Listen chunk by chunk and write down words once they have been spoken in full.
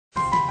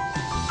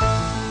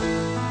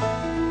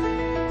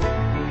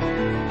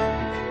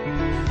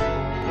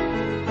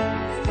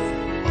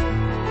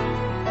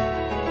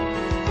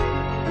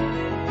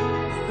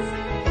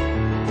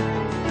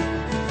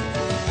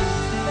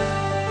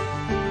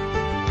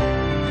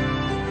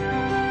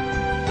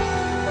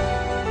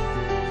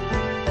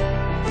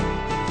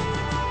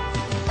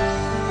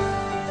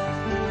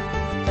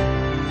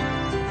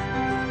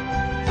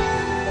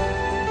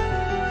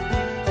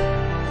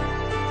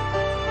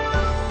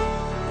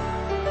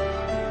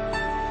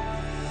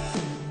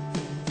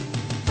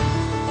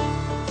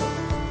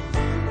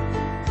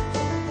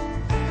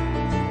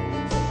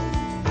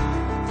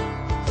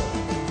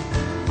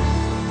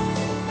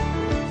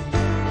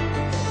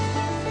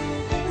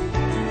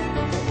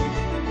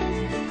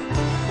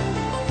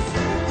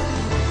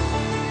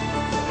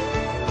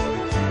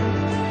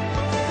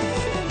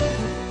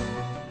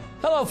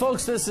Hello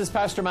folks, this is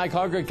Pastor Mike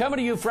Hoggard coming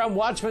to you from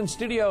Watchman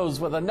Studios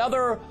with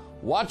another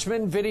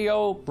Watchman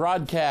video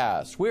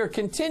broadcast. We are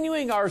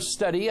continuing our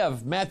study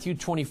of Matthew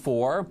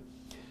 24,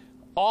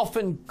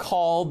 often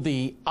called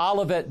the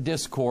Olivet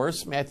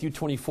Discourse, Matthew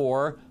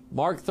 24,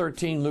 Mark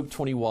 13, Luke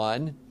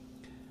 21.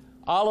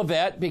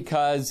 Olivet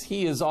because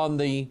he is on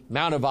the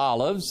Mount of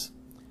Olives.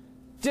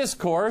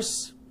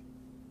 Discourse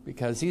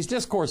because he's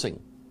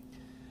discoursing.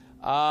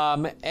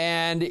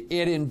 And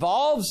it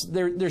involves,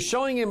 they're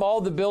showing him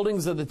all the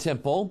buildings of the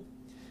temple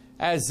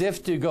as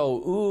if to go,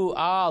 ooh,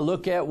 ah,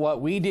 look at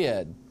what we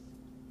did.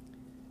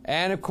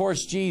 And of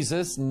course,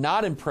 Jesus,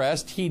 not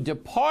impressed, he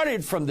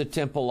departed from the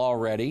temple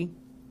already.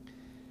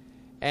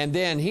 And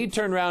then he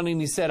turned around and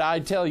he said, I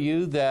tell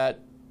you that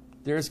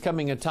there's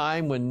coming a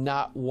time when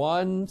not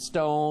one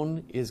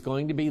stone is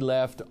going to be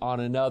left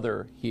on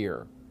another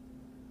here.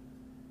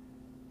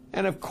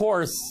 And of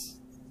course,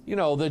 you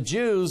know, the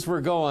Jews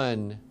were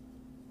going,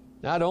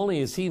 not only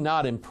is he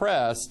not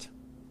impressed,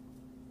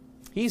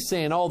 he's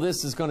saying all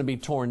this is going to be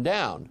torn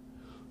down.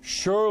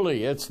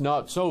 Surely it's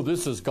not so.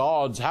 This is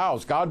God's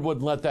house. God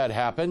wouldn't let that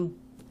happen.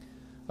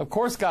 Of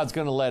course God's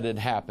going to let it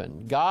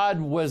happen. God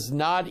was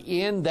not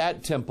in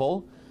that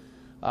temple.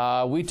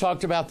 We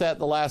talked about that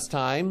the last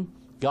time.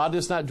 God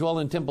does not dwell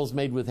in temples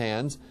made with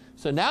hands.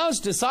 So now his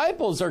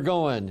disciples are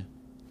going,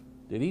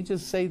 did he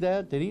just say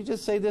that? Did he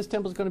just say this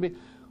temple's going to be?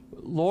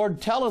 Lord,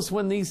 tell us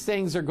when these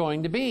things are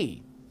going to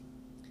be.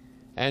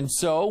 And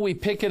so we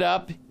pick it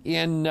up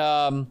in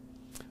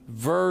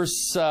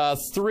verse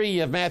 3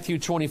 of Matthew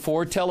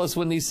 24. Tell us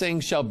when these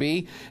things shall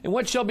be, and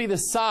what shall be the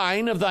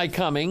sign of thy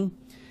coming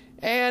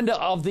and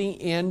of the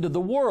end of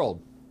the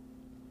world.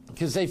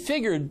 Because they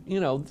figured, you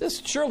know,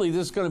 surely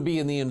this is going to be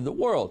in the end of the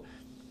world.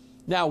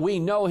 Now, we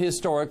know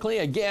historically,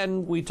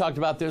 again, we talked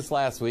about this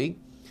last week,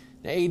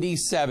 AD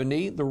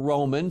 70, the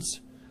Romans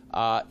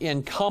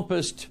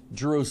encompassed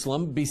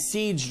Jerusalem,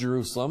 besieged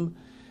Jerusalem,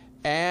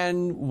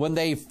 and when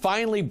they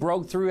finally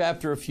broke through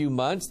after a few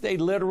months, they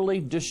literally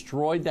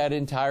destroyed that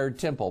entire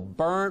temple,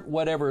 burnt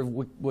whatever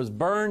was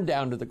burned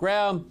down to the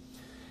ground,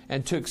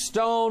 and took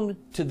stone.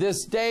 To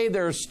this day,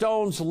 there are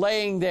stones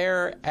laying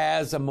there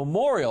as a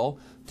memorial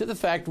to the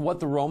fact of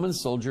what the Roman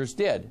soldiers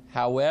did.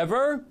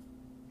 However,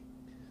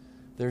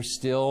 there's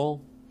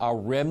still a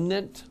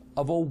remnant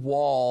of a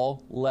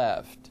wall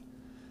left,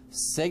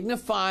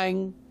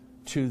 signifying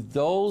to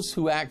those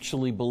who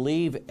actually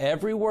believe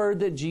every word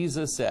that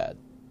Jesus said.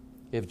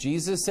 If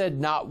Jesus said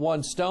not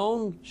one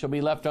stone shall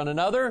be left on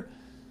another,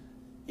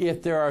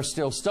 if there are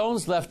still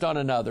stones left on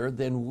another,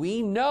 then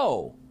we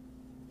know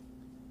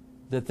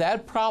that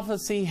that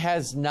prophecy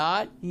has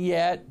not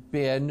yet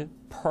been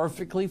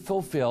perfectly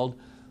fulfilled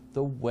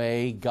the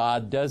way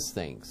God does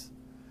things.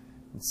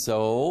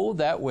 So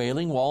that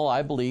Wailing Wall,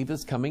 I believe,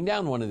 is coming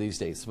down one of these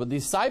days. But the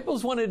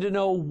disciples wanted to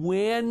know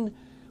when,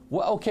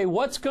 well, okay,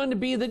 what's going to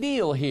be the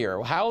deal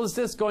here? How is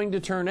this going to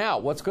turn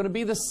out? What's going to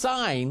be the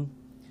sign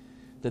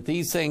that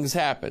these things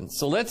happen?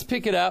 So let's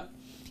pick it up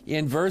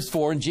in verse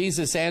 4. And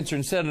Jesus answered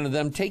and said unto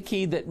them, take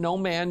heed that no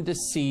man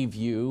deceive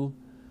you.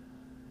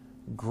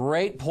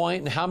 Great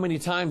point. And how many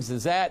times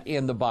is that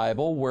in the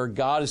Bible where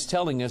God is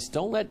telling us,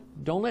 don't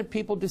let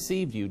people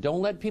deceive you.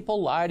 Don't let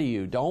people lie to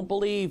you. Don't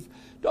believe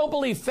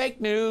fake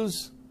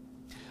news.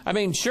 I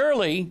mean,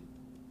 surely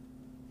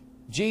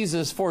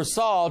Jesus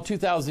foresaw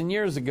 2,000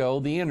 years ago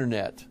the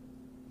internet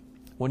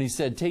when he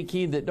said, take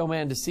heed that no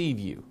man deceive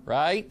you,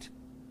 right?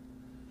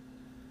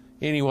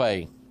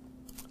 Anyway,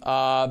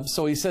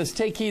 so he says,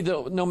 take heed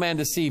that no man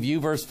deceive you.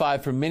 Verse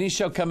 5, for many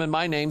shall come in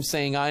my name,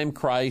 saying, I am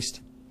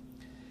Christ,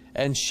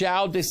 and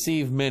shall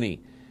deceive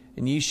many.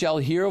 And ye shall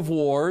hear of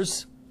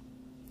wars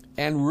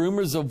and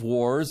rumors of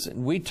wars.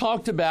 And we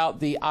talked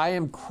about the I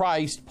am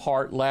Christ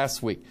part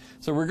last week.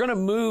 So we're going to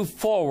move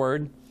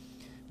forward.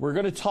 We're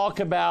going to talk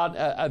about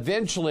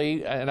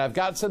eventually, and I've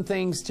got some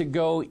things to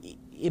go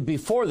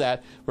before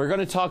that. We're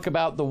going to talk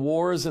about the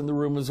wars and the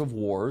rumors of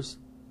wars.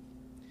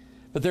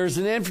 But there's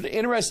an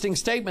interesting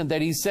statement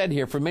that he said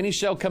here. For many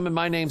shall come in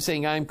my name,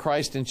 saying, I am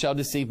Christ, and shall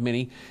deceive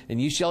many.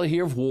 And ye shall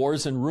hear of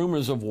wars and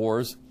rumors of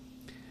wars.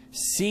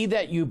 See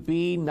that you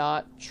be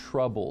not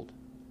troubled.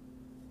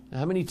 Now,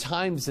 how many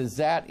times is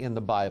that in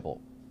the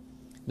Bible?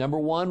 Number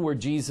one, where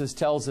Jesus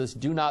tells us,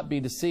 do not be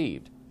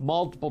deceived.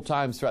 Multiple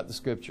times throughout the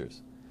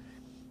Scriptures.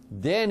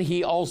 Then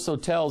he also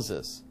tells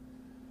us,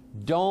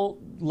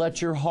 don't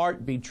let your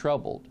heart be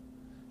troubled.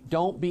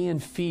 Don't be in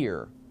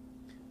fear.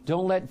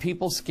 Don't let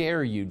people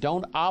scare you.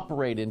 Don't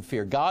operate in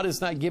fear. God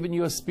has not given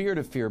you a spirit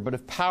of fear, but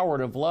of power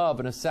and of love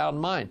and a sound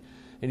mind.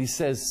 And he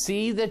says,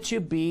 see that you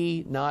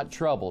be not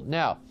troubled.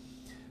 Now,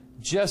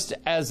 just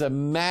as a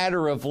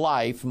matter of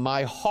life,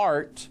 my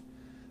heart,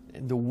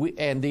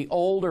 and the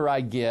older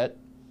I get,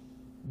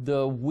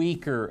 the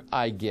weaker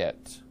I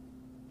get.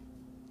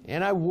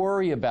 And I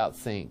worry about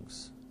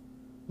things.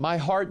 My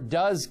heart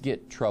does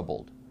get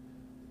troubled.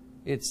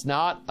 It's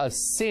not a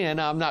sin.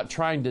 I'm not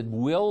trying to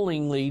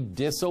willingly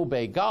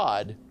disobey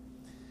God.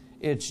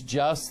 It's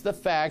just the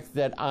fact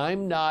that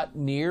I'm not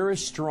near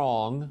as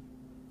strong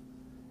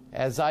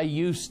as I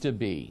used to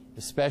be,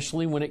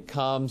 especially when it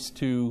comes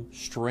to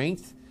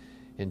strength,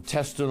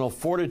 intestinal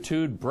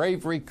fortitude,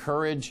 bravery,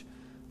 courage,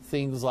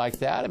 things like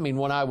that. I mean,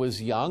 when I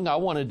was young, I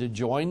wanted to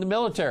join the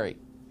military.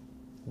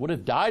 Would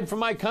have died for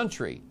my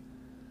country.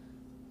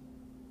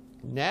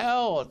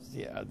 Now,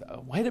 yeah,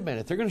 wait a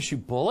minute, they're going to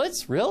shoot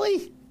bullets?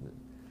 Really?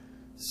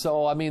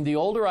 So, I mean, the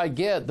older I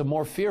get, the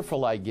more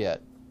fearful I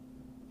get.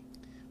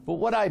 But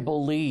what I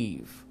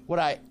believe, what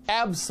I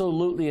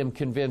absolutely am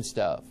convinced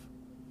of,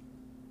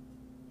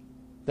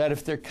 that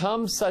if there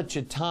comes such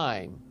a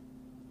time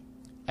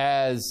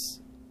as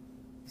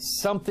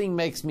something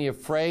makes me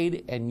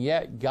afraid, and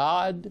yet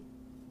God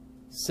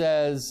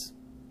says,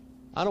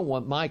 I don't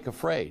want Mike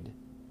afraid,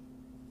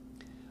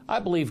 I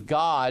believe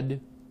God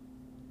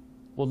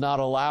will not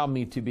allow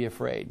me to be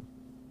afraid.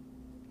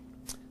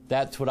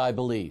 That's what I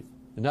believe.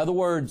 In other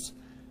words,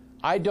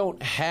 I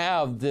don't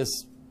have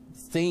this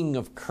thing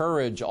of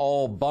courage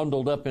all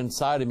bundled up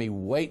inside of me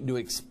waiting to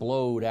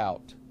explode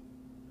out.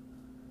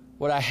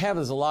 What I have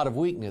is a lot of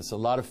weakness, a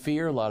lot of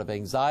fear, a lot of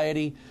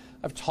anxiety.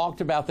 I've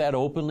talked about that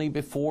openly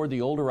before.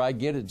 The older I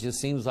get, it just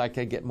seems like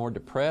I get more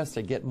depressed.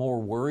 I get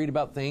more worried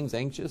about things,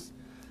 anxious.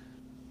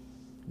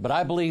 But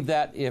I believe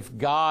that if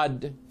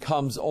God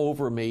comes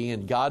over me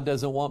and God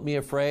doesn't want me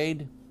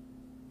afraid,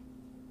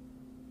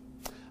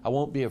 I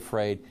won't be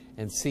afraid.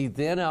 And see,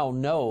 then I'll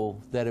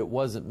know that it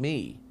wasn't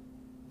me,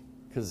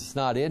 because it's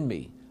not in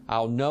me.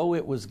 I'll know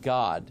it was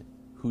God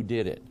who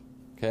did it.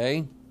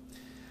 Okay?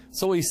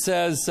 So he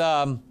says,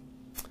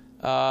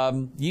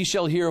 ye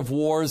shall hear of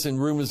wars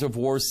and rumors of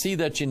wars. See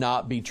that ye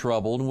not be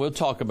troubled. And we'll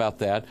talk about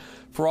that.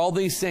 For all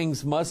these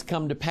things must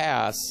come to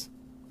pass,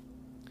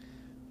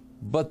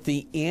 but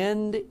the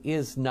end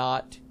is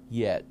not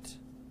yet.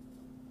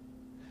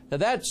 Now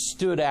that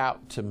stood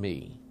out to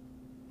me.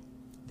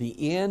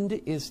 The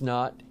end is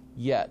not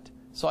yet.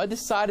 So I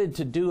decided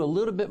to do a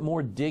little bit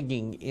more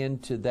digging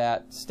into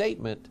that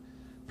statement,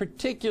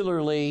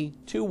 particularly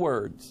two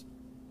words: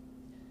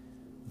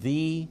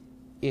 the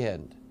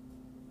end.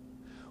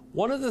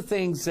 One of the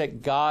things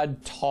that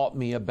God taught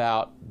me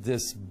about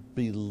this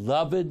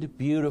beloved,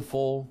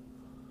 beautiful,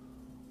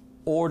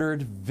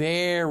 ordered,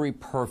 very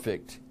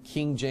perfect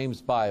King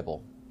James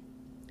Bible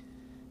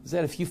is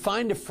that if you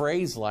find a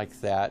phrase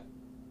like that,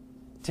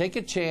 take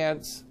a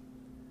chance,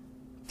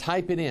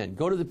 type it in.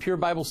 Go to the Pure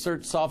Bible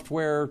Search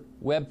software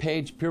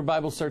webpage,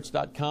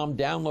 purebiblesearch.com,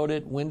 download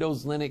it,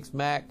 Windows, Linux,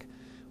 Mac,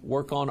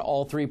 work on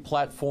all three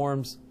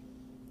platforms.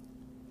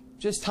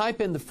 Just type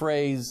in the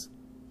phrase,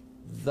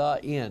 the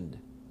end.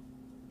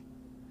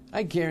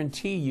 I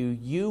guarantee you,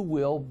 you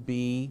will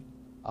be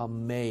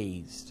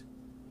amazed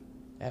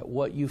at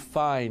what you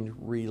find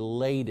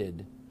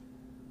related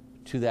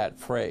to that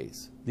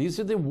phrase. These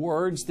are the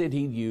words that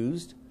he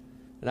used,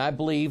 and I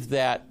believe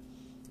that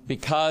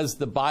because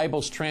the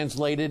Bible's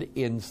translated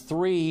in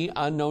 3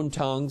 unknown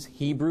tongues,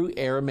 Hebrew,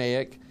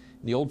 Aramaic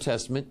in the Old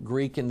Testament,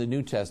 Greek in the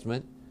New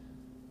Testament,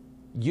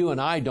 you and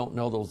I don't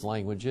know those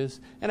languages,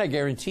 and I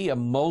guarantee you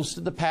most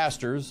of the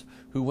pastors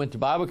who went to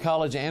Bible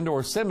college and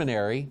or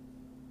seminary,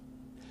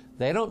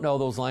 they don't know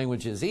those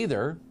languages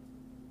either.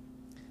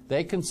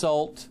 They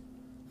consult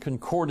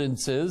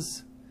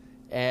concordances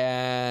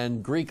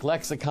and Greek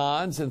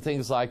lexicons and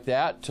things like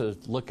that to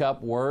look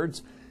up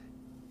words.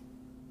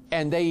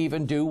 And they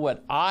even do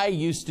what I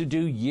used to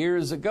do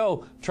years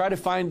ago, try to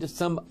find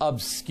some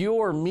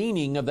obscure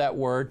meaning of that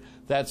word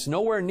that's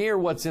nowhere near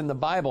what's in the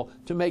Bible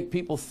to make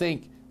people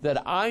think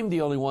that I'm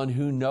the only one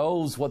who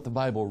knows what the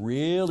Bible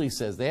really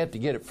says. They have to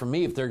get it from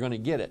me if they're going to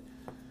get it.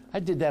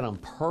 I did that on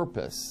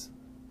purpose.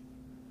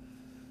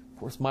 Of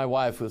course, my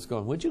wife was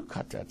going, would you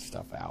cut that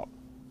stuff out?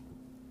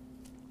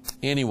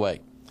 Anyway,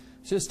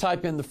 just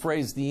type in the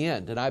phrase, the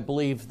end. And I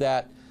believe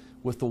that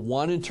with the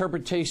one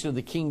interpretation of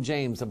the King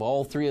James of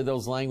all 3 of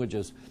those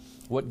languages,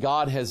 what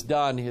God has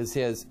done is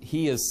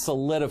He has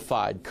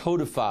solidified,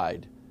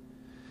 codified,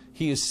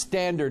 He has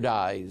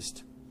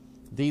standardized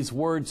these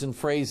words and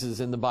phrases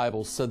in the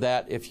Bible so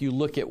that if you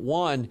look at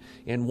one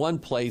in one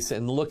place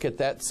and look at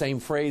that same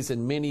phrase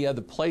in many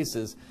other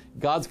places,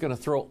 God's going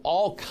to throw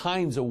all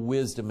kinds of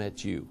wisdom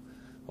at you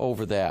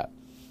over that.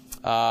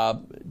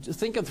 Just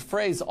think of the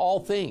phrase, all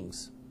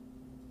things.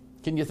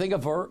 Can you think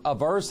of a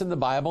verse in the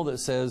Bible that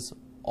says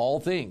all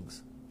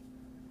things?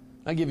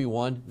 I'll give you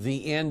one.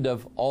 The end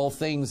of all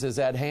things is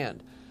at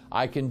hand.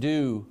 I can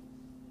do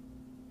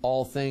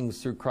all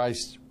things through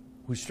Christ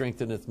who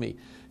strengtheneth me.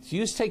 So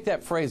you just take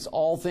that phrase,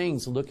 all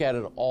things, and look at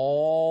it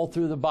all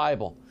through the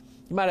Bible.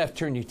 You might have to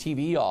turn your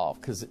TV off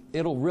because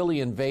it'll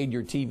really invade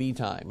your TV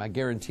time, I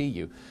guarantee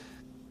you.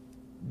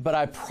 But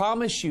I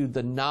promise you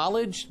the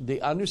knowledge,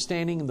 the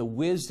understanding, and the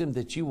wisdom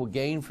that you will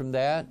gain from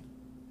that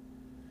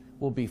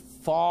will be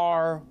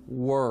far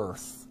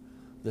worth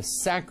the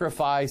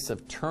sacrifice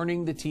of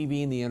turning the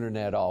TV and the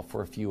internet off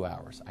for a few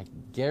hours. I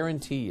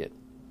guarantee it.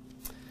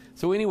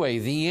 So anyway,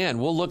 the end.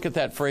 We'll look at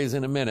that phrase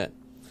in a minute.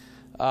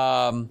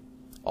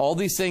 All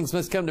these things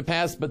must come to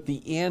pass, but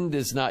the end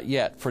is not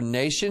yet. For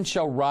nation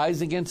shall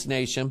rise against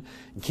nation,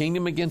 and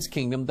kingdom against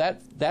kingdom.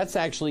 That's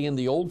actually in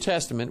the Old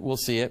Testament. We'll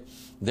see it.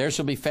 There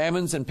shall be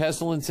famines and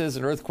pestilences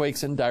and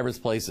earthquakes in divers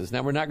places.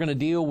 Now, we're not going to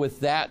deal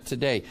with that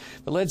today,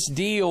 but let's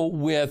deal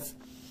with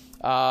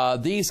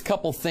these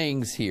couple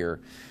things here.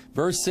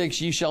 Verse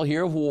 6, ye shall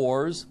hear of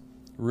wars,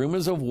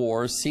 rumors of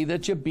wars. See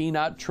that you be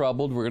not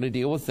troubled. We're going to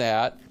deal with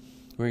that.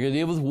 We're going to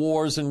deal with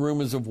wars and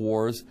rumors of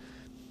wars.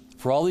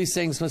 For all these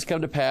things must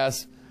come to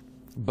pass,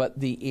 but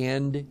the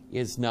end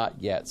is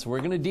not yet. So we're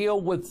going to deal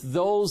with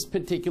those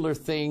particular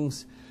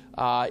things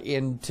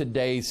in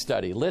today's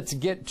study. Let's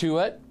get to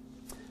it.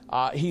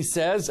 He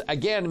says,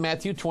 again,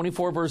 Matthew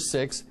 24, verse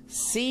 6,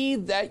 see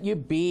that you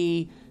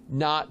be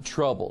not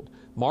troubled.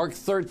 Mark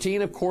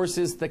 13, of course,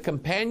 is the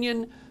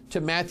companion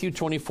to Matthew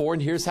 24,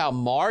 and here's how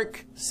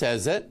Mark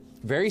says it.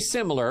 Very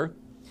similar.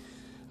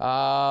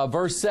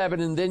 Verse 7,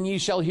 and then ye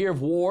shall hear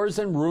of wars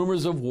and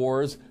rumors of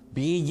wars.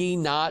 Be ye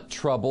not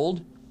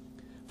troubled,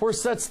 for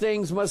such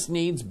things must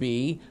needs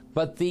be,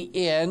 but the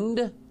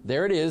end,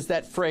 there it is,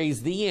 that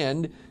phrase, the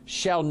end,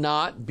 shall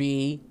not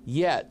be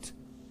yet.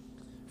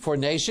 For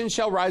nation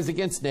shall rise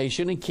against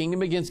nation, and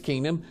kingdom against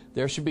kingdom.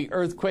 There shall be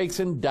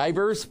earthquakes in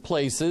divers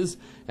places,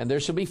 and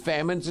there shall be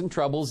famines and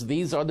troubles.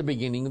 These are the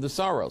beginning of the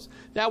sorrows.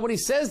 Now, when he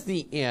says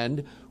the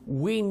end,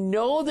 we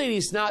know that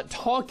he's not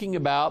talking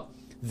about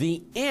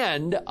the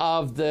end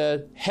of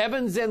the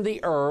heavens and the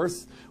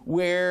earth,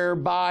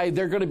 whereby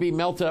they're going to be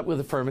melted up with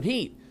a fervent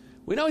heat.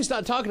 We know he's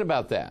not talking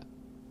about that.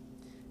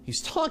 He's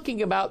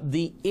talking about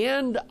the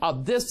end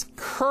of this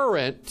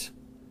current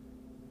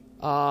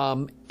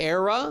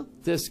era,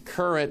 this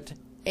current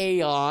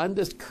aeon,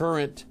 this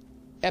current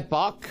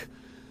epoch,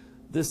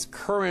 this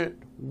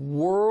current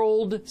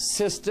world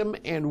system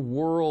and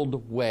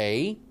world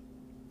way.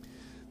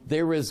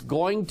 There is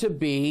going to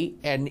be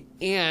an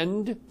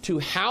end to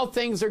how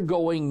things are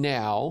going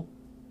now.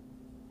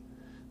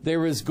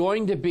 There is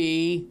going to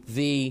be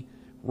the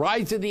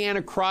rise of the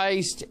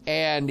Antichrist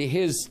and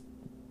his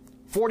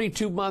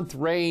 42-month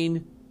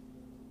reign.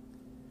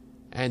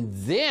 And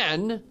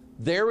then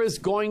there is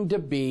going to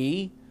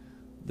be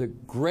the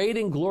great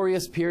and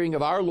glorious appearing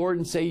of our Lord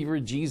and Savior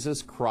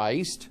Jesus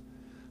Christ.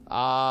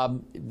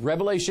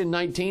 Revelation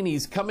 19,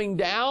 he's coming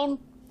down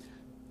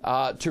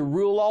to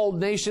rule all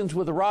nations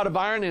with a rod of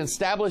iron and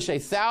establish a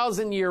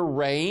 1,000-year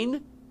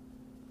reign.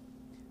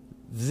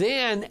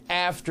 Then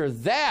after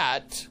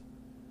that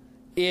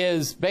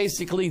is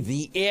basically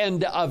the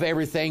end of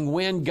everything,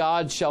 when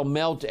God shall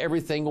melt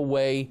everything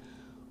away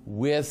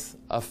with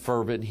a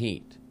fervent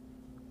heat.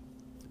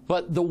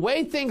 But the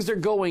way things are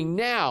going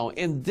now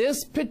in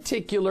this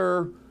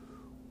particular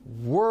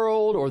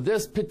world, or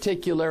this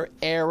particular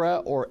era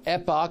or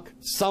epoch,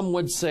 some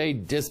would say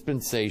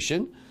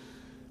dispensation,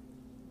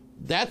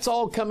 that's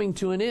all coming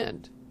to an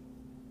end.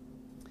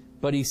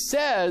 But he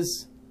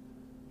says,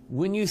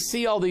 when you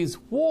see all these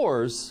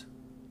wars,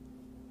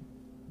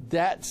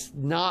 that's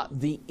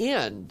not the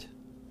end.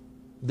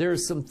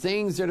 There's some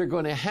things that are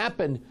going to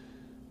happen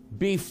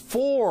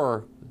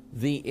before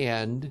the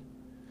end,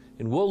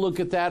 and we'll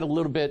look at that a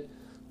little bit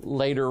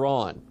later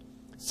on.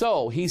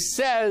 So he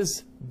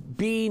says,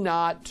 be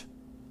not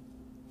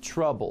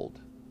troubled.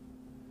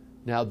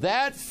 Now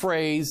that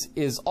phrase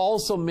is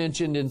also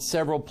mentioned in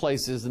several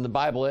places in the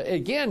Bible.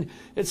 Again,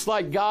 it's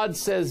like God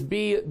says,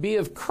 be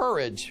of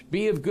courage,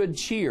 be of good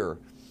cheer.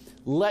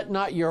 Let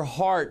not your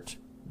heart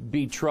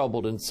be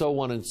troubled, and so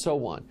on and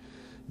so on.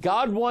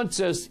 God wants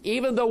us,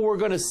 even though we're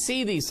going to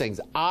see these things,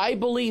 I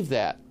believe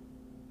that.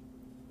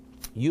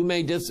 You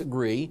may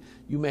disagree.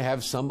 You may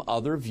have some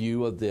other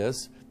view of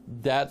this.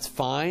 That's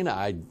fine.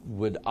 I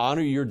would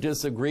honor your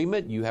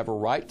disagreement. You have a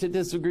right to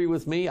disagree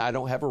with me. I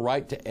don't have a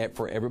right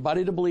for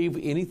everybody to believe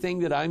anything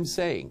that I'm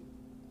saying.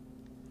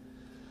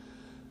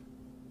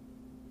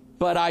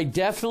 But I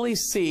definitely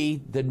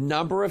see the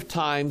number of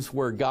times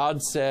where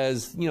God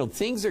says, you know,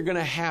 things are going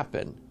to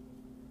happen.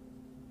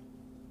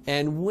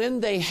 And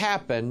when they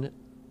happen,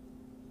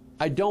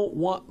 I don't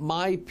want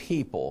my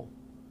people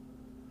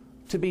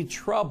to be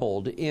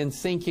troubled in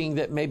thinking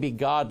that maybe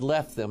God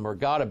left them, or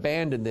God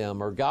abandoned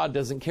them, or God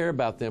doesn't care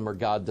about them, or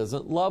God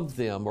doesn't love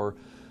them, or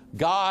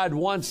God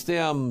wants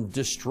them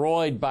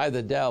destroyed by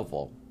the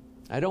devil.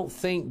 I don't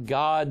think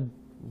God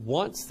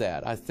wants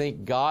that. I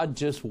think God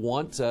just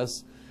wants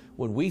us,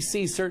 when we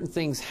see certain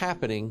things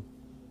happening,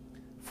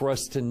 for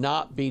us to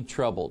not be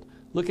troubled.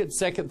 Look at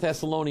 2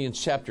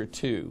 Thessalonians chapter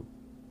 2,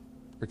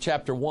 or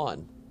chapter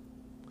 1.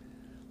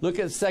 Look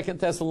at 2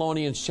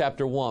 Thessalonians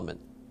chapter 1.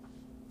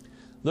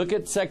 Look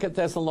at 2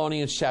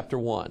 Thessalonians chapter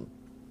 1.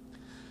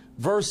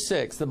 Verse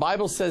 6, the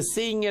Bible says,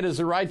 seeing it is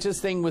a righteous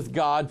thing with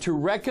God to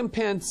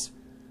recompense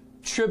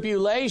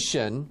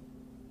tribulation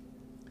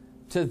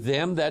to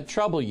them that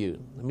trouble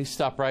you. Let me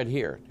stop right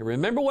here.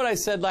 Remember what I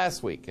said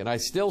last week, and I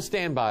still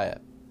stand by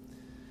it.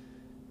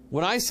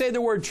 When I say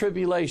the word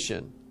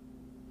tribulation,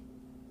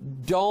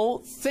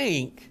 don't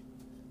think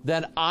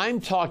that I'm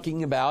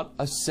talking about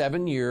a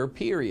 7-year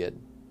period,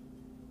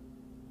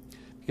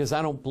 because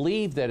I don't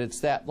believe that it's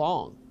that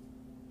long.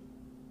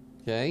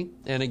 Okay?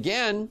 And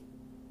again,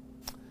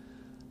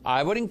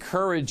 I would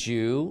encourage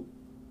you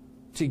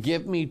to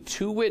give me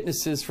 2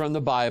 witnesses from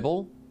the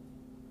Bible,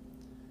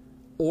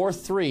 or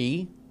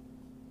 3.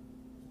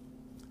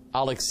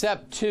 I'll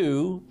accept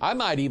 2. I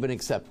might even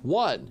accept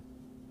 1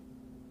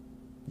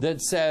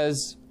 that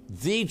says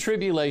the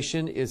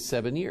tribulation is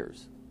 7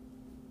 years.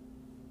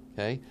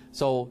 Okay?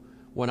 So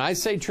when I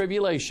say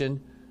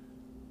tribulation,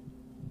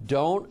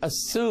 don't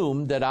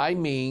assume that I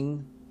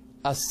mean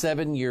a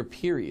 7-year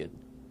period,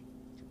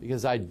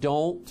 because I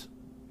don't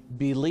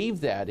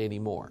believe that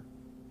anymore.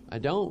 I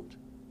don't.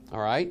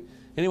 All right?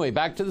 Anyway,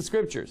 back to the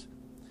scriptures.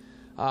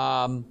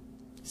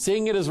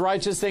 Seeing it as a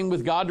righteous thing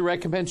with God to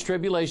recompense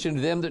tribulation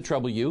to them that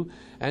trouble you,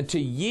 and to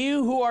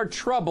you who are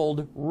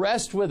troubled,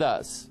 rest with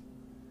us,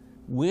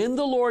 when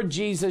the Lord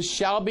Jesus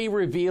shall be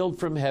revealed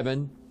from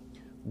heaven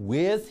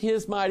with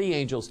his mighty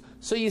angels.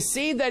 So you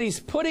see that he's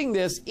putting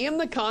this in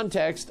the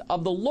context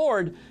of the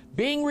Lord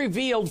being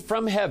revealed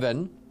from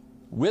heaven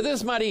with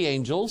his mighty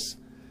angels.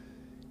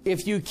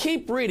 If you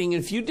keep reading,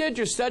 if you did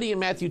your study in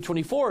Matthew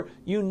 24,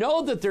 you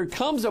know that there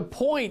comes a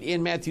point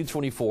in Matthew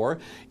 24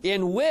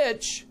 in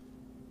which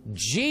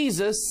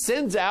Jesus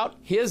sends out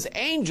his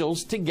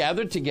angels to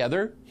gather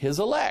together his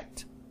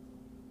elect.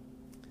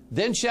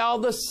 Then shall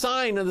the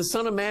sign of the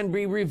Son of Man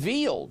be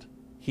revealed,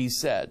 he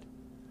said.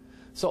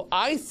 So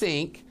I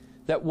think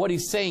that what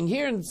he's saying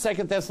here in 2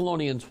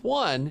 Thessalonians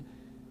 1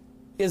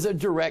 is a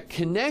direct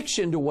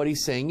connection to what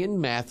he's saying in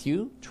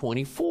Matthew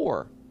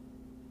 24.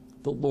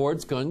 The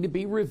Lord's going to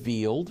be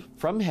revealed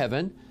from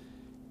heaven,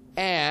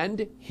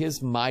 and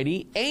his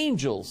mighty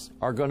angels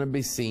are going to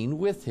be seen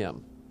with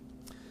him.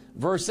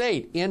 Verse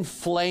 8, in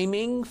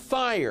flaming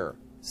fire.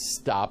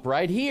 Stop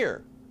right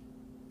here.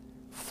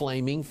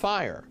 Flaming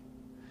fire.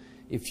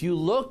 If you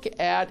look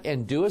at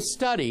and do a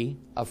study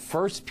of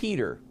 1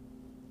 Peter,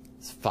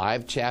 it's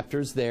 5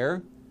 chapters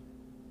there,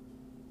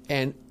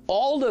 and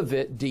all of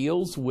it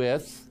deals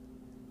with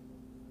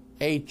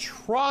a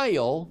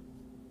trial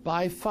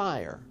by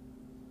fire.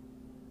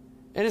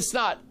 And it's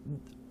not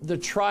the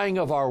trying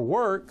of our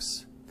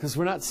works, because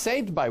we're not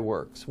saved by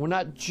works. We're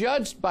not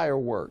judged by our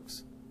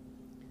works.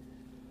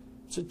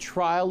 It's a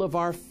trial of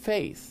our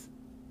faith.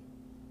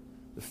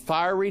 The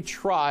fiery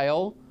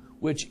trial,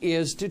 which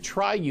is to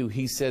try you,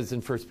 he says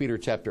in 1 Peter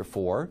chapter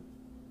 4,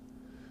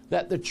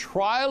 that the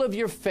trial of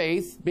your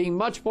faith, being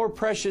much more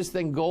precious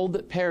than gold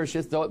that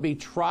perisheth, though it be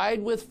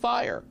tried with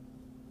fire.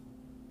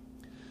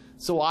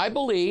 So I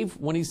believe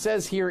when he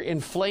says here in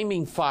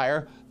flaming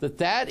fire, that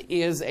that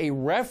is a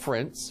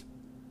reference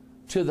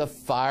to the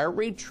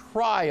fiery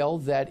trial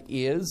that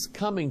is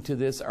coming to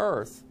this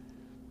earth.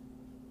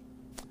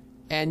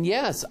 And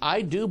yes,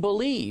 I do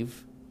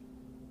believe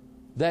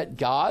that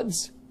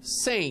God's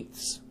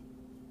saints,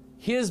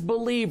 his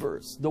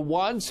believers, the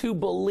ones who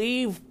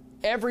believe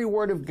every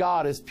word of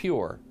God is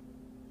pure,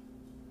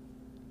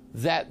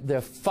 that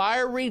the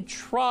fiery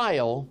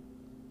trial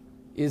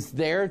is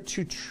there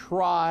to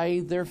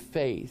try their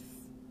faith.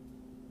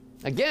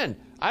 Again,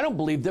 I don't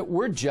believe that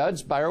we're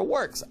judged by our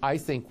works. I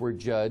think we're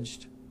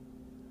judged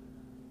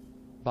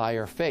by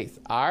our faith.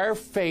 Our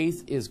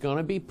faith is going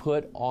to be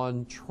put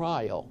on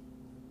trial.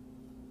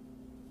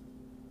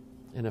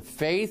 And a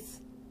faith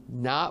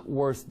not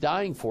worth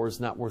dying for is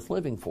not worth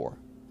living for.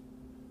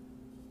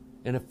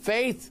 And a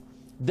faith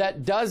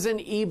that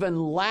doesn't even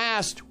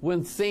last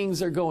when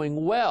things are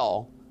going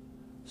well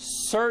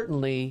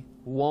certainly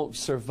won't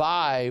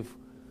survive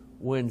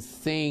when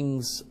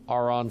things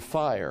are on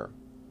fire.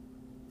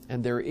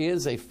 And there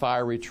is a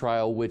fiery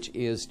trial which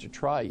is to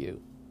try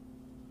you.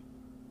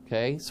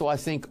 Okay? So I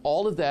think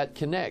all of that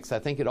connects. I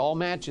think it all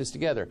matches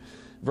together.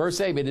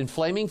 Verse 8, but in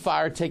flaming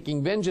fire,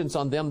 taking vengeance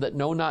on them that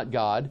know not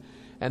God,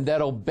 and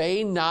that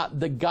obey not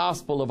the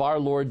gospel of our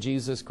Lord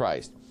Jesus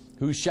Christ,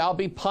 who shall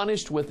be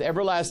punished with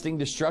everlasting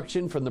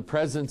destruction from the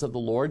presence of the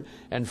Lord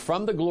and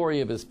from the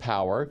glory of his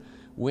power,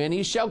 when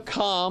he shall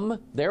come,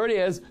 there it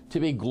is,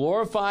 to be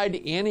glorified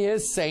in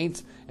his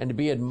saints and to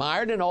be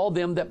admired in all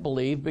them that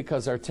believe,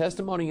 because our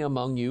testimony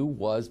among you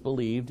was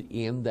believed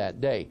in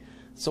that day.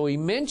 So he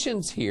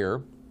mentions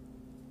here,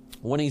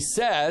 when he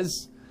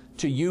says,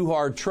 to you who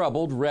are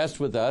troubled, rest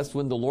with us,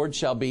 when the Lord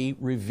shall be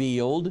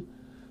revealed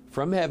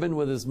from heaven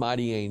with his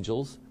mighty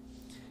angels.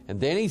 And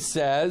then he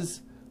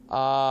says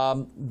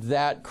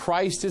that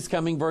Christ is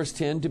coming, verse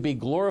 10, to be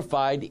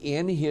glorified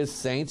in his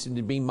saints and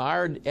to be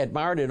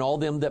admired in all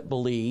them that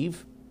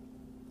believe.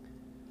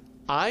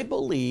 I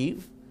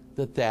believe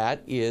that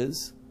that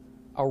is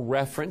a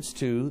reference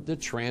to the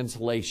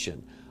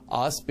translation,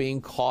 us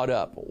being caught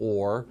up,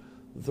 or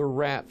the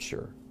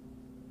rapture.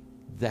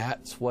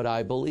 That's what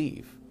I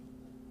believe.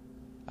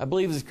 I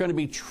believe there's going to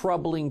be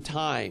troubling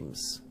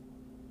times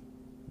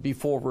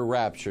before we're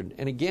raptured.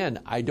 And again,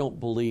 I don't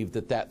believe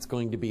that that's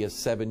going to be a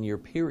 7-year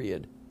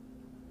period.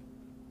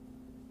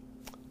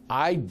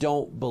 I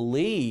don't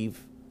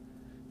believe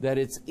that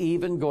it's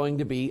even going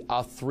to be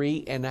a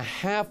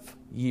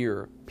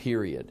 3.5-year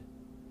period.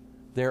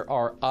 There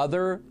are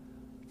other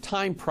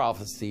time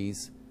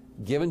prophecies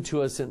given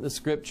to us in the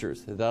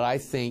scriptures that I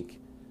think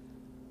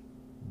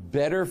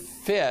better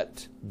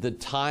fit the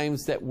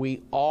times that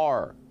we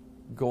are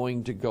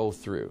going to go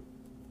through.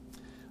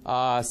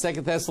 2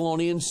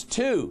 Thessalonians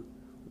 2,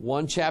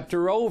 one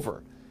chapter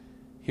over.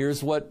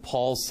 Here's what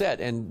Paul said.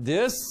 And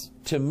this,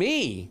 to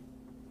me,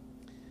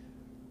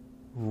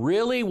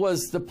 really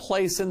was the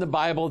place in the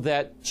Bible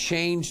that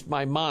changed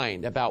my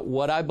mind about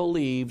what I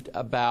believed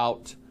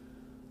about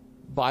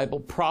Bible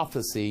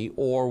prophecy,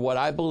 or what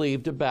I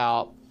believed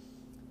about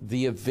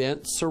the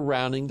events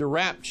surrounding the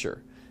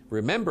rapture.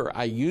 Remember,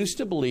 I used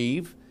to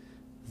believe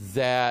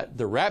that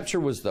the rapture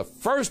was the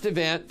first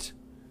event.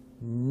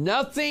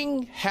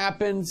 Nothing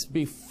happens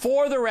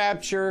before the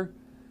rapture,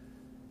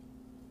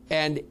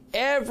 and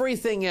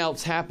everything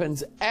else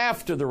happens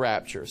after the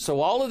rapture.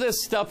 So all of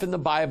this stuff in the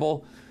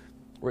Bible,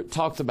 where it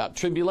talks about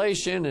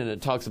tribulation, and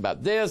it talks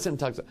about this, and it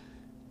talks about,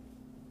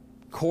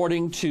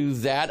 according to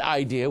that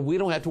idea, we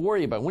don't have to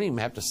worry about it. We don't even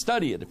have to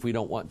study it if we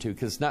don't want to,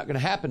 because it's not going to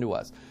happen to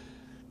us.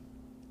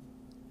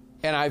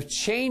 And I've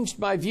changed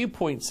my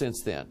viewpoint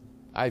since then.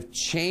 I've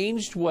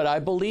changed what I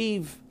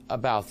believe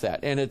about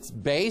that. And it's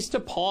based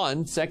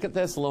upon 2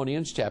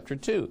 Thessalonians chapter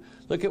 2.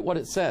 Look at what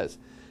it says.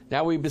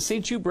 Now we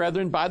beseech you,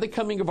 brethren, by the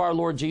coming of our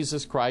Lord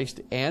Jesus Christ,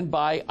 and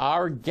by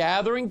our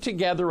gathering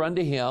together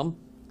unto him,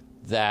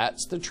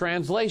 that's the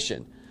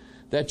translation,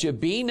 that you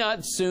be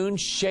not soon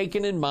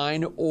shaken in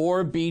mind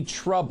or be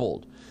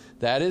troubled.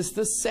 That is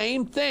the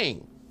same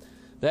thing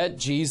that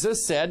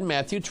Jesus said in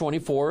Matthew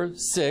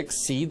 24:6,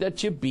 see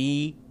that you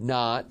be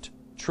not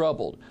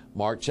troubled.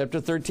 Mark chapter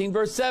 13,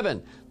 verse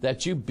 7,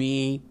 that you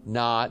be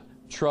not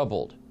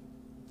troubled.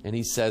 And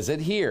he says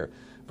it here.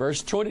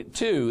 Verse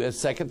 22 of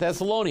 2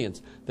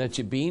 Thessalonians, that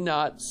you be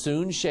not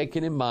soon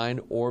shaken in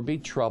mind or be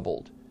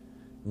troubled,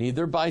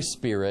 neither by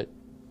spirit.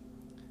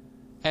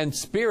 And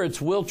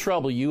spirits will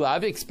trouble you.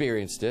 I've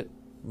experienced it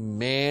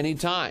many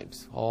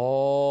times.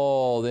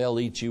 Oh, they'll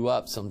eat you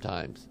up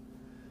sometimes.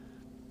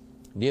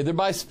 Neither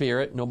by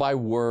spirit, nor by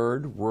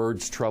word.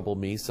 Words trouble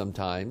me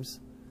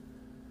sometimes.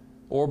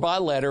 Or by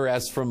letter,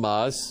 as from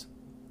us,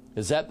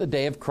 as that the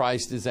day of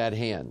Christ is at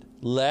hand.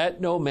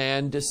 Let no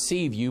man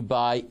deceive you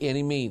by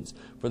any means,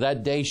 for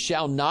that day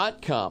shall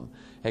not come,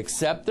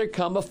 except there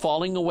come a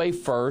falling away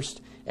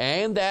first,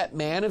 and that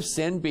man of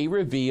sin be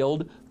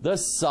revealed, the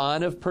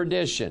son of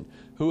perdition,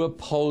 who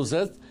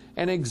opposeth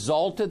and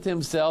exalteth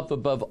himself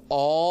above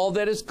all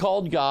that is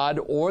called God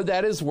or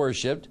that is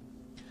worshipped,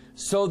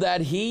 so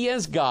that he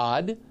as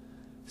God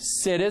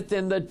sitteth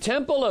in the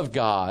temple of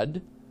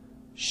God,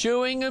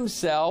 shewing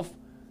himself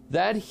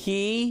that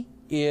he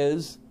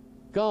is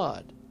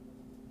God.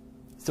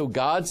 So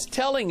God's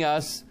telling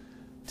us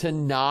to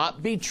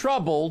not be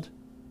troubled,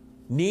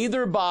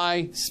 neither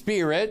by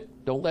spirit.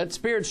 Don't let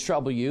spirits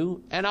trouble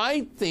you. And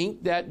I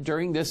think that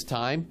during this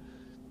time,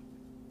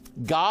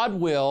 God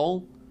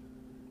will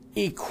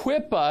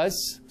equip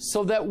us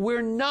so that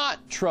we're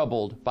not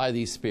troubled by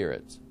these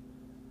spirits,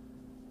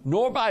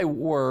 nor by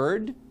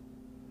word.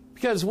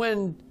 Because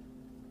when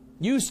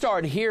you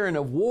start hearing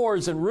of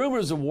wars and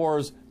rumors of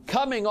wars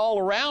coming all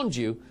around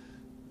you,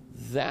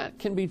 that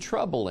can be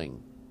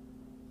troubling.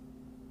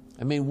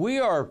 I mean, we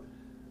are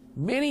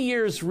many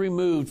years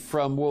removed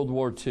from World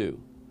War II.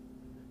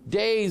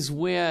 Days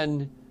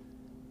when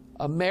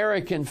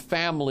American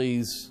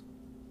families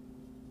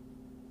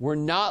were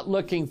not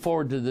looking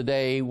forward to the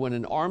day when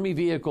an Army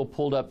vehicle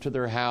pulled up to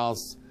their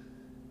house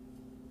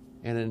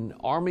and an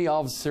Army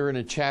officer and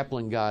a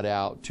chaplain got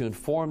out to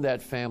inform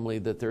that family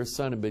that their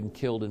son had been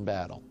killed in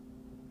battle.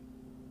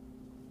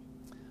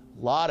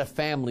 A lot of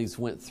families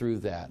went through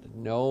that.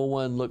 No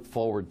one looked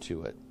forward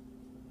to it.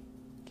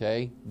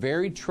 Okay?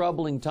 Very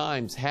troubling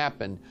times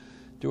happened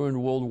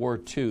during World War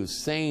II.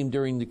 Same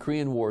during the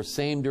Korean War.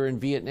 Same during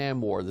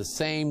Vietnam War. The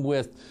same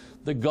with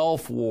the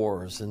Gulf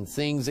Wars and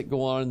things that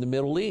go on in the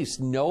Middle East.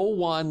 No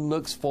one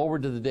looks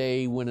forward to the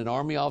day when an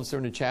Army officer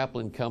and a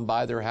chaplain come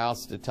by their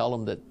house to tell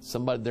them that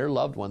somebody, their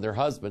loved one, their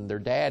husband, their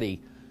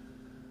daddy,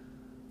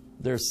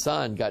 their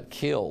son got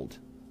killed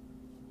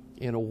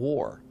in a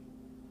war.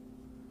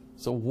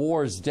 So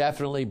wars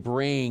definitely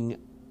bring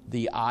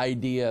the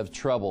idea of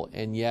trouble,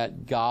 and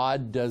yet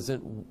God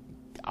doesn't.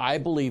 I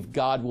believe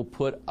God will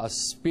put a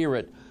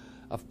spirit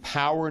of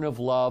power and of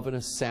love and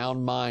a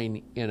sound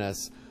mind in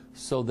us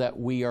so that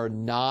we are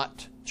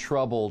not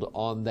troubled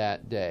on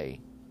that day.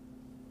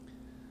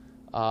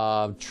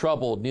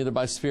 Troubled neither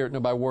by spirit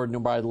nor by word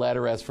nor by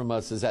letter as from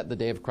us is at the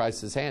day of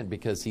Christ's hand,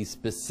 because he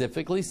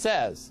specifically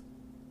says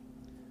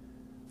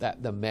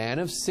that the man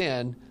of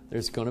sin,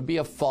 there's going to be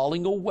a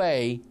falling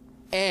away,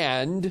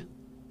 and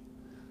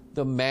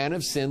the man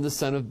of sin, the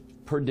son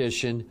of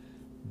perdition,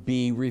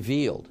 be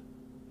revealed.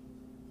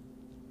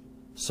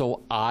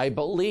 So I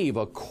believe,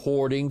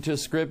 according to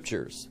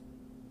Scriptures,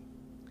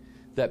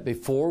 that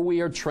before we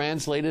are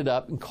translated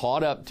up and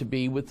caught up to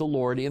be with the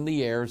Lord in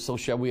the air, so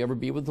shall we ever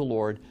be with the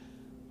Lord,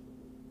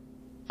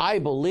 I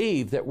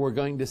believe that we're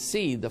going to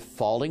see the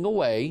falling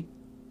away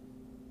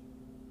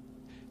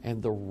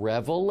and the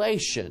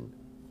revelation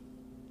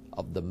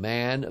of the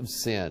man of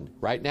sin.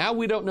 Right now,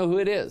 we don't know who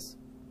it is.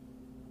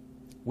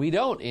 We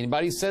don't.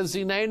 Anybody says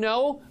they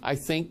know, I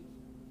think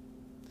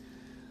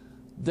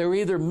they're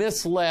either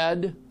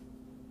misled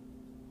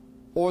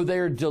or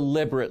they're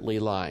deliberately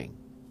lying.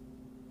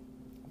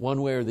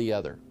 One way or the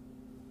other.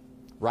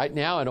 Right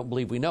now, I don't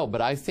believe we know,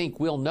 but I think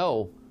we'll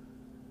know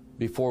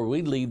before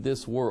we leave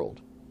this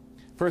world.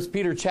 1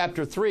 Peter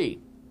chapter 3.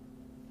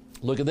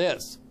 Look at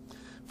this.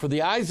 For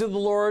the eyes of the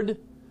Lord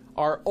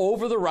are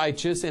over the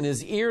righteous, and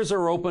his ears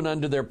are open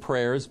unto their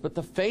prayers, but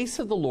the face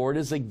of the Lord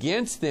is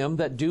against them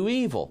that do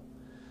evil.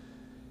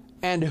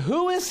 And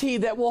who is he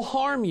that will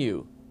harm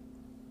you,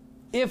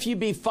 if you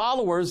be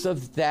followers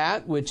of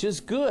that which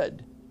is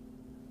good?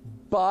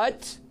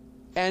 But,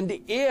 and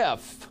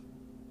if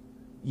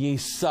ye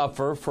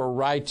suffer for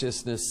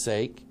righteousness'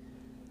 sake,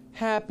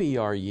 happy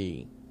are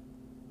ye.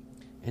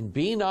 And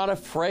be not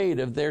afraid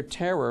of their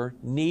terror,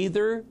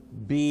 neither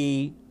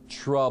be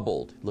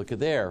troubled. Look at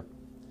there.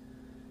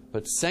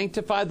 But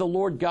sanctify the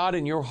Lord God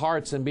in your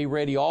hearts, and be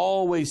ready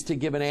always to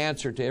give an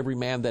answer to every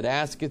man that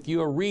asketh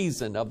you a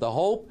reason of the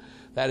hope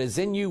that is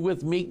in you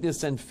with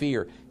meekness and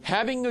fear,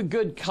 having a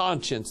good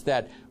conscience,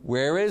 that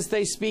whereas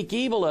they speak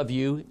evil of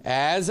you,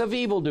 as of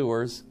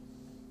evildoers,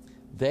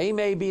 they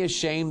may be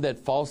ashamed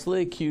that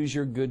falsely accuse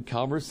your good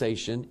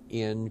conversation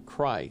in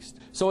Christ.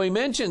 So he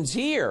mentions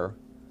here,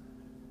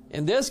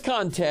 in this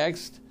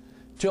context,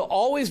 to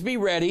always be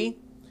ready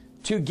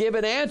to give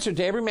an answer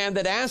to every man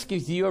that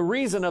asketh you a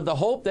reason of the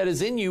hope that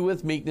is in you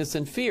with meekness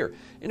and fear.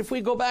 And if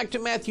we go back to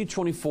Matthew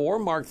 24,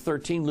 Mark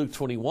 13, Luke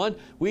 21,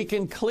 we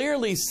can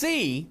clearly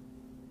see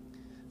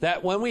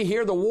that when we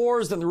hear the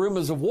wars and the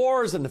rumors of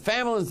wars and the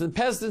famines and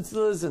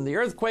pestilences and the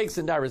earthquakes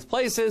in diverse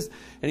places,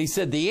 and he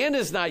said the end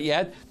is not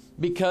yet,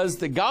 because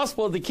the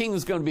gospel of the kingdom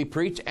is going to be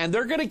preached, and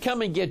they're going to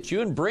come and get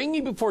you and bring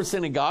you before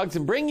synagogues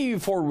and bring you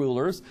before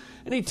rulers.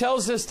 And he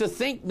tells us to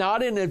think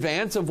not in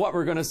advance of what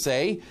we're going to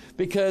say,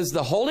 because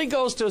the Holy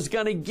Ghost is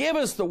going to give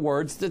us the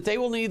words that they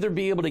will neither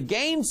be able to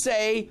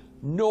gainsay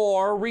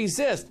nor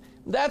resist.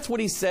 That's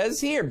what he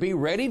says here. Be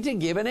ready to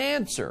give an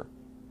answer.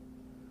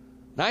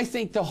 And I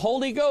think the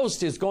Holy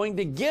Ghost is going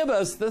to give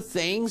us the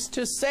things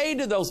to say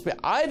to those people.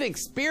 I've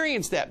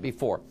experienced that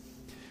before.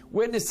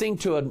 Witnessing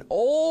to an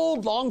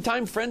old,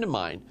 longtime friend of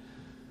mine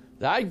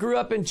that I grew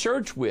up in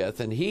church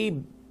with, and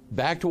he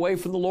backed away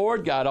from the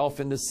Lord, got off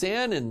into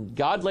sin, and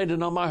God laid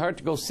it on my heart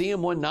to go see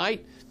him one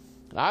night.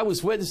 I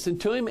was witnessing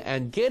to him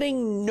and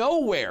getting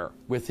nowhere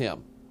with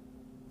him.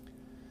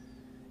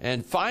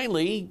 And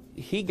finally,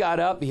 he got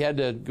up, he had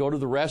to go to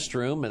the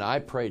restroom, and I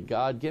prayed,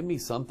 God, give me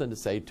something to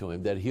say to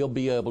him that he'll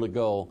be able to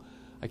go.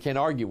 I can't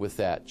argue with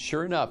that.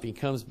 Sure enough, he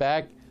comes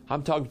back.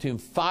 I'm talking to him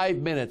 5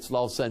 minutes, and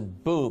all of a sudden,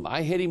 boom,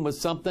 I hit him with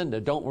something. I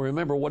don't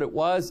remember what it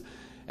was.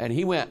 And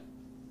he went.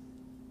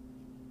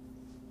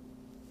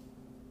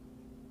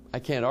 I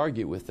can't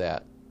argue with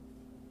that.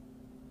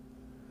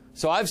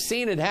 So I've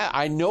seen it happen.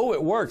 I know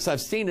it works.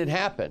 I've seen it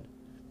happen.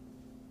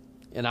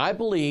 And I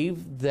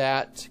believe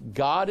that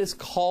God has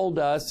called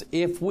us,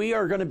 if we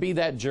are going to be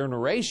that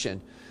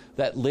generation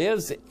that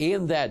lives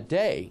in that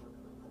day.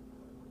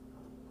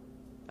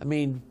 I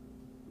mean,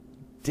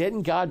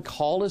 didn't God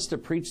call us to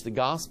preach the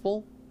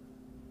gospel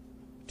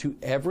to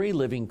every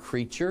living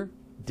creature?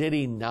 Did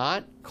he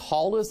not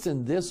call us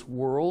in this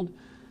world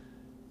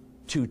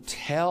to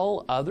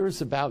tell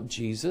others about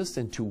Jesus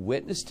and to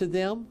witness to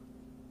them?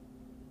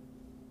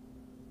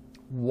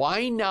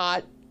 Why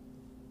not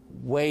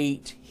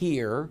wait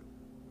here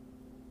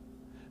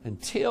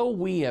until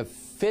we have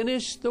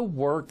finished the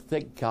work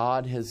that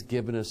God has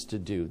given us to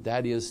do?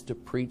 That is to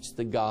preach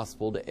the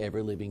gospel to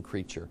every living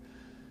creature.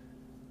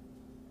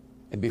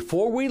 And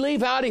before we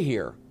leave out of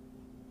here,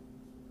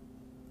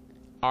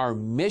 our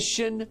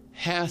mission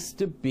has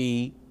to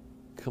be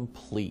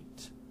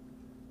complete.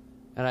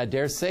 And I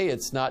dare say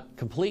it's not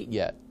complete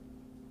yet.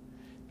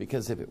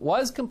 Because if it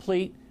was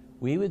complete,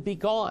 we would be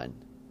gone.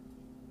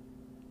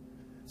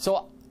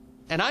 So,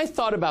 and I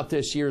thought about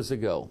this years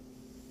ago.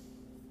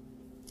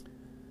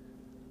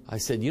 I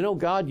said, you know,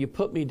 God, you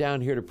put me down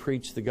here to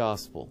preach the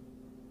gospel.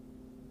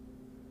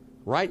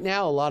 Right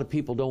now, a lot of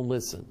people don't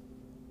listen.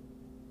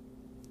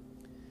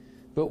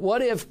 But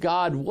what if,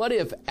 God, what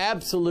if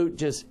absolute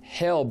just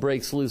hell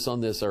breaks loose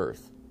on this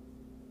earth?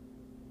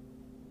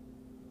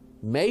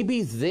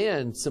 Maybe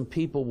then some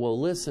people will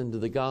listen to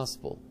the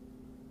gospel.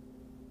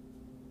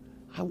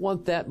 I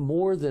want that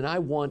more than I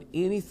want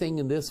anything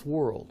in this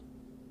world.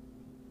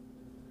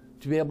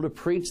 To be able to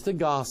preach the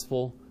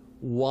gospel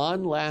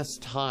one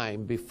last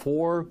time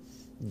before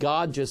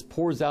God just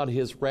pours out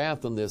his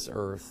wrath on this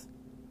earth.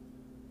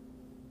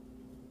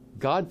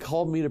 God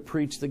called me to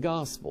preach the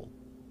gospel.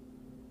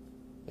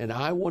 And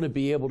I want to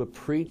be able to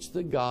preach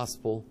the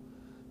gospel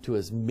to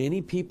as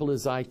many people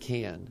as I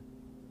can.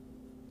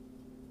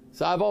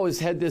 So I've always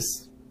had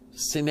this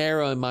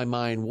scenario in my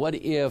mind. What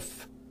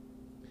if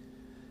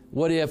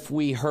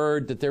we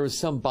heard that there was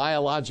some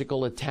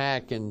biological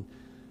attack in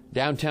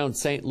downtown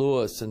St.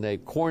 Louis, and they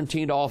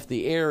quarantined off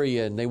the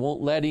area, and they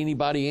won't let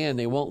anybody in,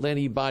 they won't let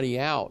anybody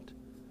out?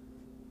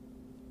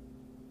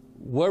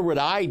 Where would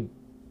I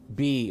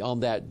be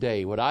on that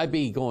day? Would I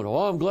be going,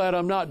 oh, I'm glad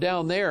I'm not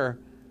down there?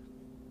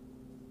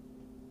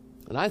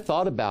 And I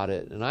thought about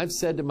it, and I've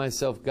said to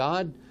myself,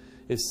 God,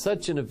 if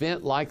such an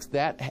event like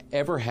that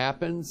ever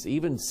happens,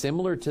 even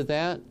similar to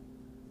that,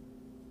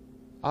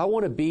 I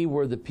want to be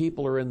where the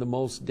people are in the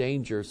most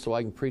danger so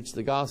I can preach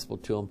the gospel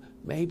to them.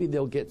 Maybe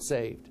they'll get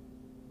saved.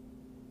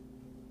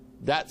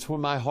 That's where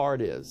my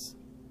heart is.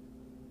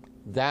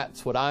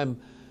 That's what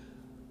I'm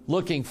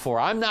looking for.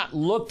 I'm not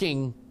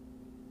looking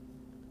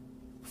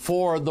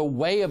for the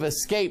way of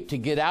escape to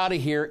get out of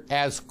here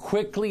as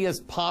quickly as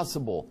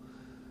possible.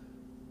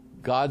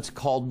 God's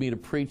called me to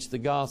preach the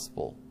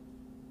gospel.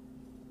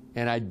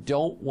 And I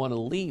don't want to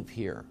leave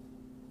here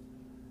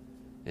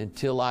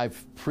until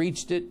I've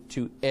preached it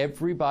to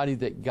everybody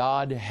that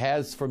God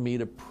has for me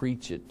to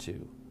preach it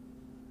to.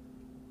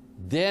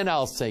 Then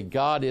I'll say,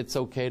 God, it's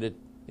okay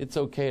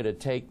to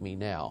take me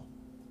now.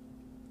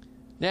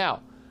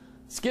 Now,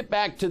 skip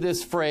back to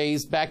this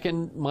phrase back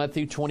in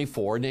Matthew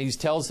 24, and he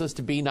tells us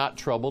to be not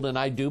troubled, and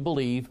I do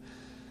believe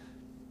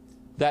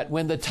that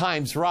when the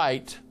time's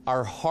right,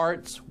 our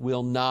hearts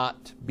will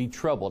not be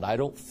troubled. I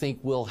don't think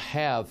we'll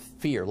have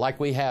fear like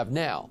we have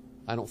now.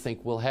 I don't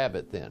think we'll have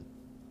it then.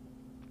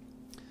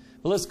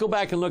 But let's go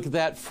back and look at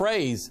that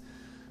phrase,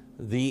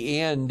 the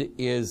end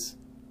is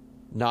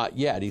not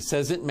yet. He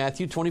says it in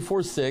Matthew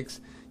 24:6.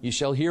 You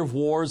shall hear of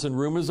wars and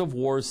rumors of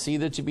wars. See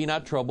that you be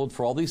not troubled,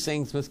 for all these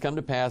things must come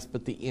to pass,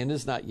 but the end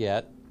is not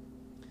yet.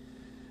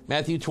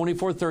 Matthew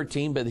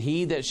 24:13. But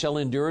he that shall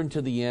endure unto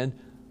the end,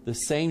 the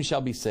same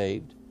shall be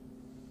saved.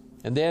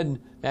 And then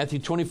Matthew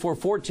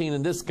 24:14.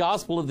 And this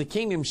gospel of the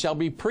kingdom shall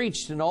be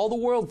preached in all the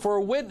world for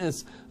a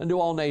witness unto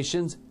all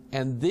nations,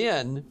 and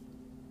then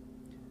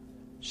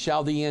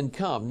shall the end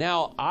come.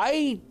 Now,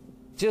 I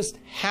just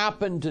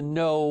happen to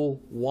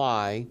know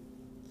why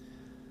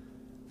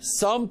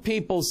some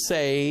people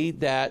say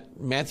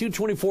that Matthew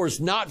 24 is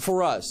not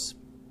for us.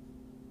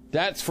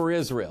 That's for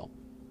Israel.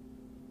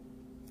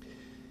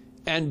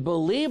 And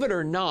believe it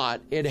or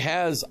not, it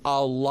has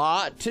a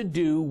lot to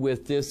do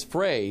with this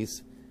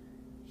phrase,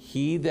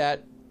 he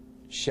that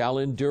shall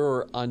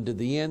endure unto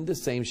the end, the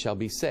same shall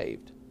be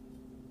saved.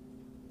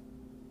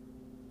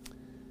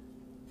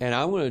 And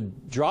I'm going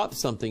to drop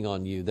something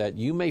on you that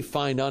you may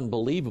find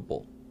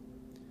unbelievable.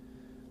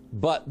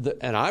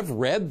 And I've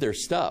read their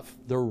stuff.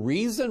 The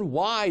reason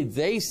why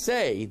they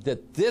say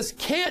that this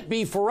can't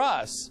be for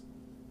us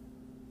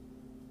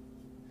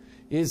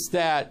is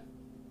that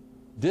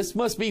this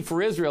must be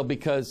for Israel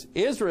because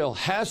Israel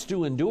has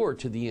to endure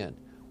to the end.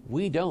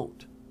 We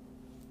don't.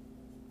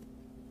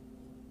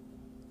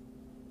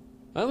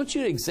 I want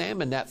you to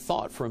examine that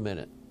thought for a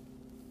minute.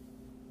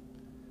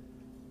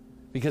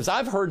 Because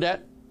I've heard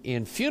that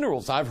in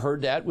funerals. I've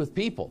heard that with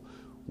people.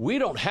 We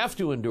don't have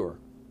to endure.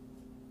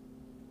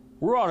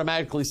 We're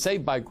automatically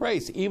saved by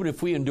grace, even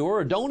if we endure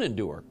or don't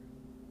endure.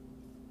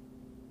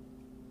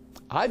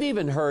 I've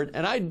even heard,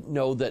 and I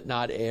know that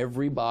not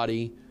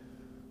everybody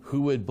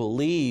who would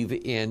believe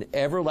in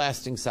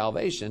everlasting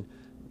salvation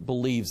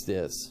believes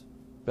this,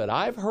 but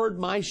I've heard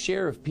my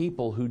share of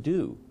people who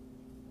do.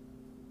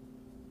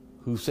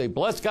 Who say,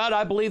 bless God,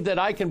 I believe that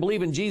I can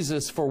believe in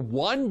Jesus for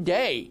one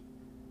day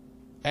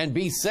and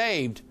be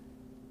saved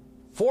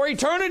for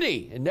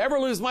eternity and never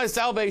lose my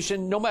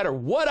salvation no matter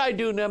what I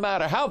do, no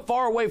matter how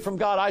far away from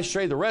God I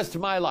stray the rest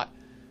of my life.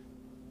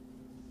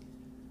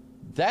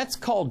 That's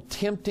called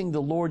tempting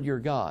the Lord your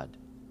God.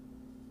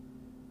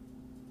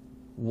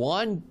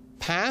 One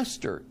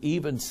pastor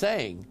even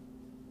saying,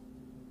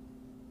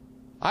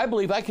 I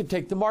believe I could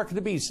take the mark of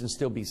the beast and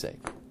still be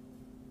saved.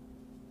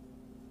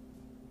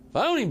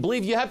 I don't even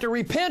believe you have to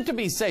repent to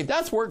be saved.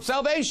 That's work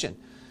salvation.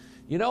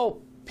 You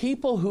know,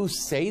 people who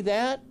say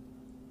that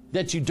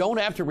you don't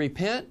have to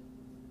repent,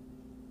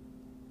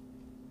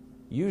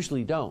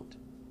 usually don't.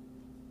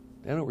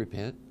 They don't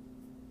repent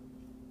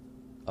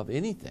of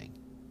anything.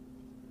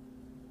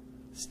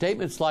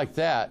 Statements like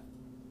that,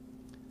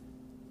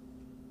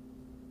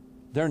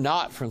 they're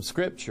not from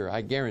Scripture, I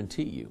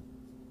guarantee you.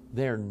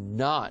 They're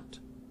not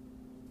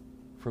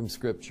from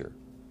Scripture.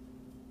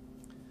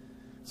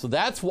 So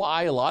that's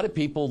why a lot of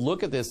people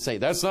look at this and say,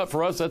 that's not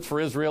for us, that's for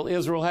Israel.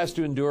 Israel has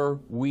to endure.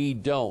 We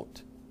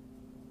don't.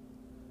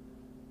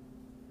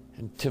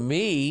 And to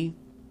me,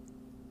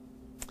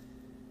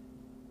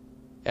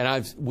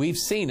 and we've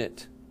seen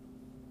it,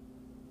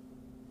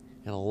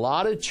 and a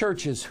lot of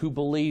churches who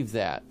believe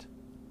that,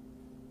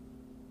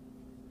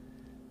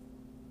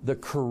 the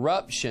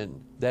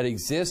corruption that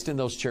exists in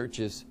those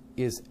churches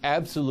is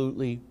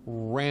absolutely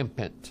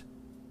rampant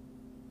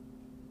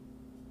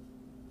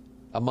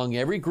among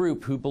every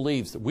group who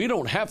believes that we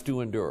don't have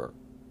to endure.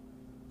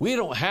 We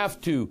don't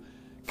have to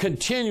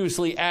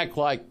continuously act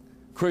like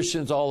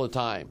Christians all the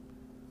time.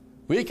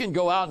 We can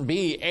go out and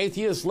be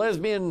atheist,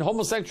 lesbian,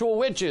 homosexual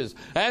witches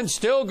and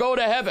still go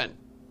to heaven.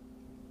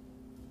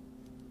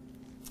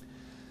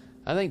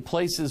 I think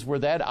places where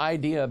that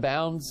idea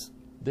abounds,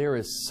 there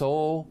is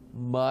so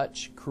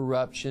much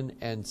corruption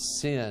and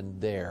sin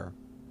there,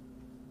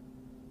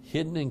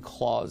 hidden in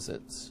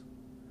closets.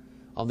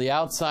 On the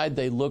outside,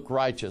 they look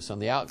righteous. On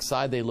the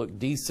outside, they look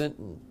decent.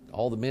 And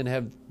all the men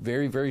have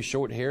very, very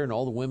short hair, and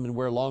all the women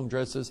wear long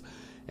dresses.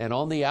 And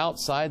on the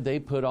outside, they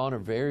put on a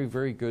very,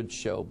 very good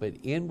show. But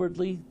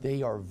inwardly,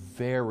 they are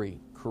very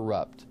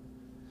corrupt.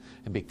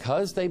 And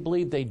because they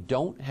believe they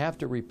don't have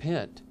to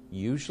repent,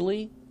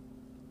 usually,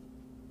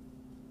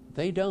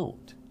 they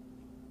don't.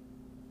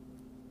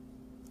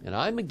 And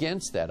I'm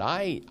against that.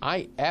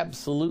 I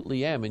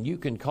absolutely am. And you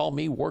can call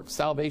me work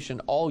salvation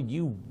all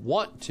you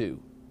want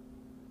to.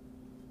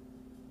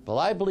 But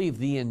I believe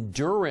the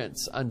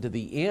endurance unto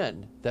the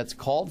end that's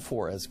called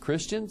for as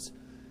Christians,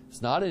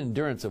 it's not an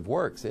endurance of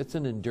works. It's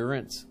an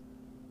endurance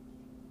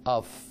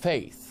of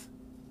faith.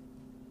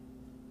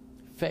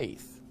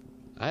 Faith.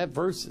 I have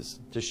verses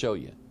to show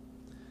you.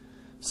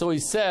 So he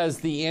says,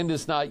 the end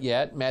is not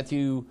yet.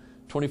 Matthew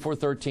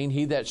 24:13,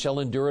 he that shall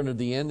endure unto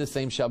the end, the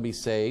same shall be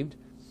saved.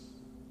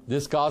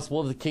 This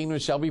gospel of the kingdom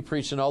shall be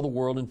preached in all the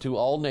world and to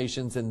all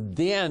nations, and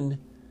then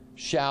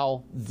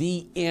shall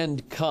the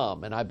end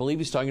come. And I believe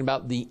he's talking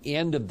about the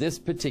end of this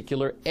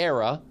particular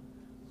era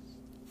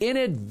in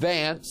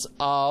advance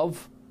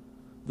of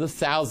the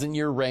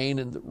 1,000-year reign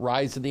and the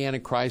rise of the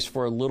Antichrist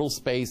for a little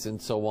space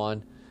and so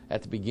on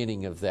at the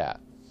beginning of that.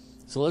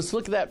 So let's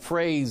look at that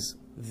phrase,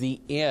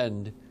 the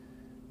end.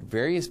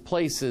 Various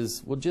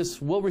places,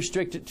 we'll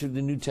restrict it to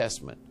the New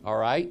Testament, all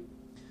right?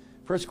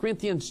 1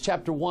 Corinthians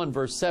chapter 1,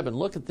 verse 7,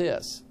 look at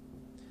this.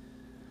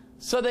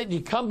 So that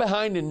you come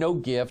behind in no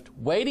gift,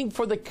 waiting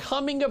for the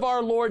coming of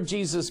our Lord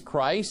Jesus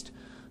Christ,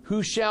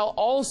 who shall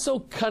also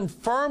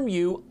confirm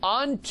you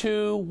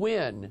unto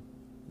when?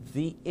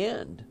 The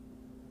end.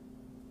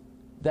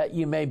 That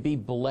you may be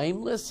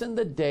blameless in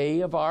the day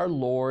of our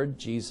Lord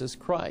Jesus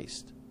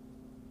Christ.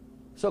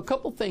 So a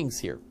couple things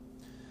here.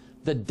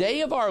 The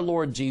day of our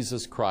Lord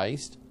Jesus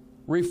Christ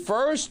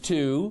refers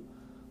to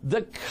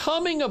the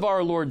coming of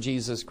our Lord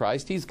Jesus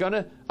Christ. He's going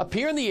to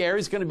appear in the air.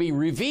 He's going to be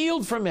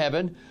revealed from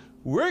heaven.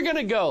 We're going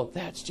to go,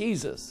 that's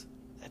Jesus.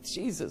 That's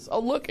Jesus. Oh,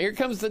 look, here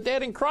comes the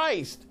dead in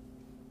Christ.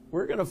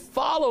 We're going to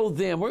follow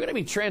them. We're going to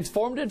be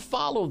transformed and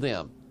follow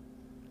them.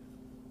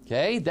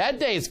 Okay, that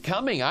day is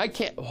coming. I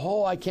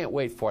can't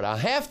wait for it. I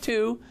have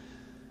to,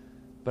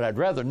 but I'd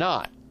rather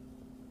not.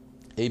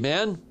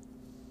 Amen?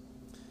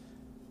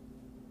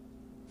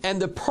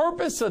 And the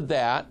purpose of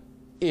that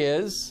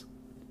is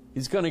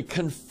he's going to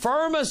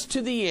confirm us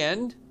to the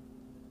end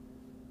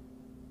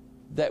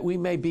that we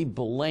may be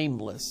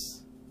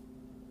blameless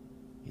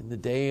in the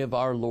day of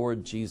our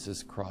Lord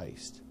Jesus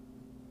Christ.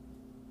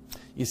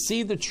 You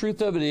see, the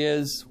truth of it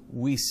is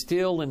we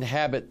still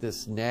inhabit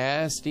this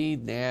nasty,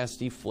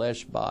 nasty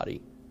flesh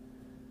body.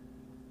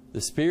 The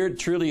spirit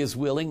truly is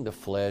willing, the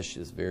flesh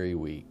is very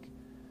weak.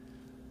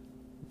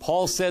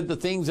 Paul said the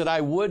things that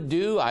I would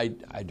do, I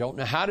don't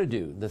know how to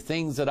do. The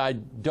things that I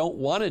don't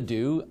want to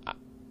do,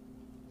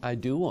 I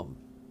do them.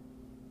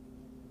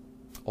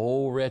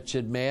 Oh,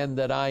 wretched man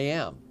that I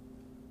am.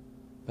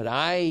 But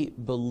I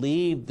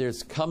believe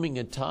there's coming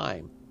a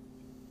time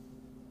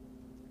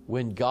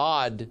when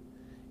God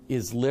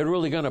is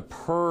literally going to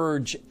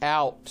purge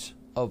out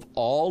of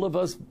all of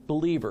us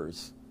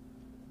believers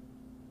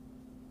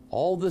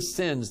all the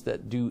sins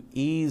that do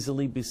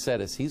easily beset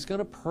us. He's going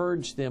to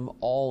purge them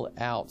all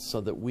out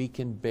so that we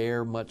can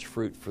bear much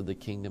fruit for the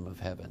kingdom of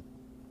heaven.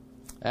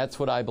 That's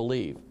what I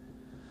believe.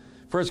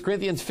 1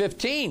 Corinthians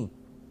 15.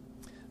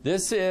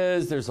 There's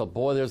a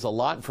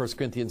lot in 1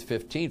 Corinthians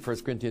 15. 1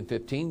 Corinthians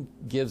 15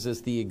 gives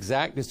us the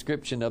exact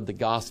description of the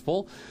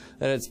gospel,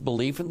 that it's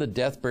belief in the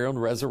death, burial,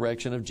 and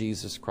resurrection of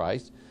Jesus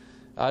Christ.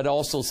 It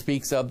also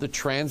speaks of the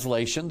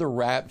translation, the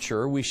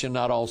rapture. We shall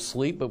not all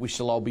sleep, but we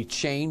shall all be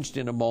changed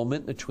in a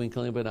moment, in the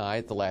twinkling of an eye,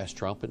 at the last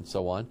trump, and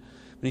so on.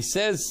 But he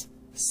says,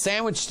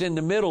 sandwiched in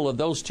the middle of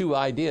those two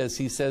ideas,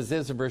 he says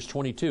this in verse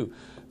 22,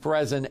 for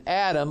as in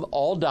Adam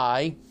all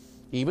die,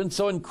 even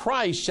so in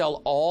Christ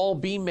shall all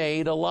be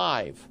made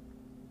alive.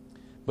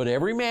 But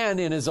every man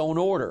in his own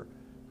order.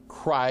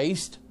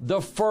 Christ, the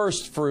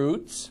first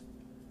fruits.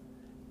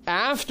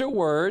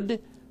 Afterward,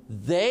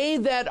 they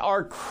that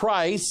are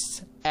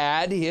Christ's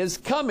at his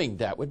coming.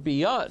 That would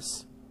be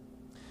us.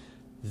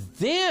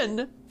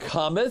 Then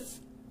cometh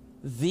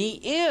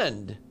the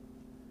end,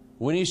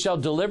 when he shall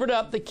deliver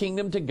up the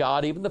kingdom to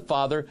God, even the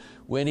Father,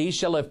 when he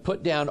shall have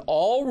put down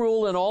all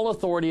rule and all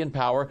authority and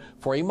power,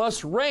 for he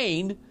must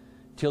reign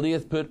till he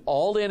hath put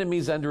all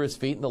enemies under his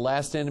feet, and the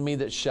last enemy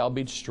that shall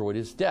be destroyed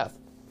is death.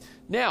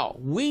 Now,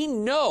 we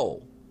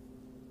know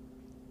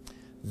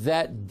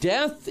that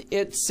death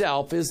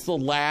itself is the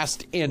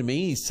last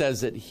enemy. He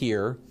says it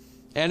here.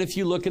 And if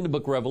you look in the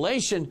book of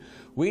Revelation,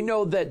 we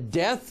know that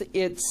death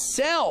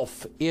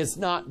itself is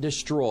not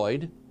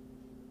destroyed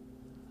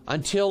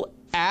until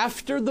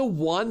after the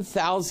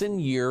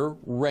 1,000-year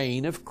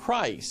reign of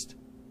Christ.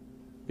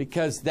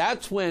 Because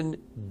that's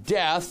when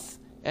death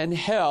and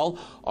hell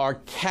are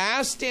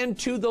cast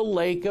into the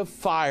lake of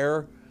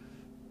fire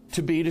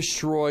to be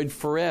destroyed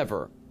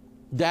forever.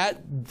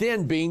 That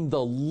then being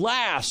the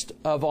last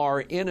of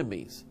our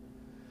enemies.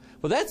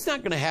 Well, that's not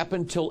going to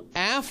happen till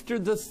after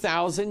the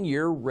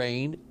 1,000-year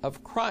reign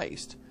of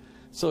Christ.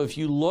 So if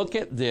you look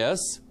at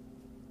this,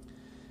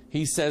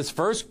 he says,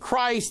 first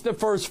Christ the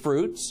first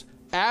fruits,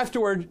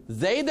 afterward,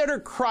 they that are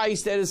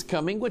Christ that is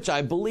coming, which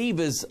I believe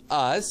is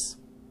us,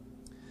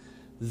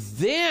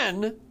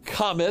 then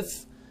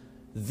cometh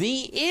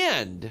the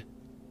end.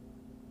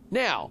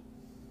 Now,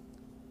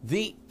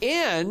 the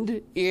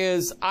end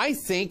is, I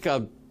think,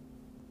 a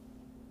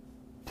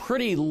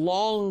pretty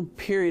long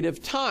period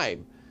of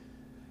time.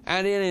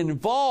 And it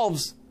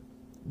involves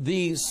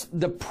the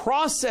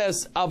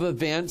process of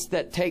events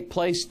that take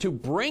place to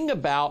bring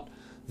about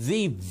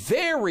the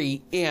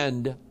very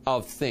end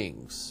of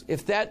things,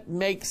 if that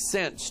makes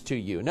sense to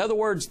you. In other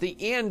words, the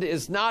end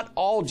is not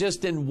all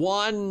just in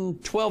one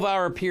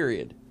 12-hour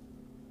period.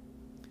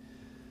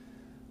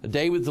 A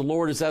day with the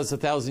Lord is as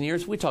 1,000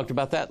 years. We talked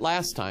about that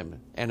last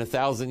time. And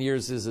 1,000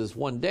 years is as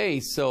one day.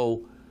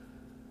 So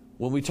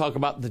when we talk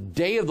about the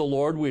day of the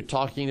Lord, we're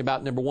talking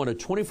about, number one, a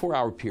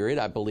 24-hour period.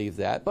 I believe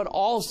that. But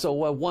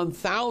also a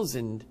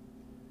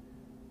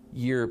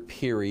 1,000-year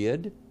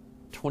period,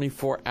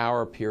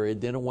 24-hour period,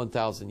 then a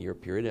 1,000-year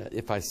period,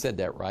 if I said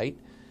that right.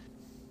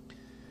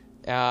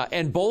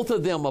 And both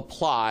of them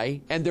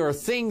apply, and there are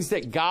things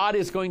that God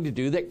is going to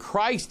do, that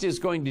Christ is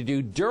going to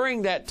do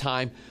during that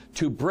time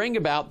to bring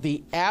about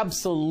the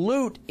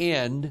absolute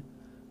end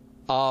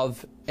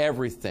of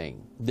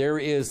everything. There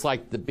is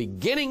like the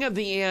beginning of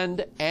the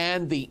end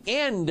and the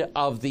end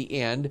of the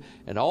end,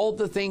 and all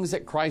the things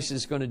that Christ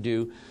is going to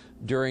do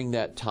during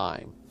that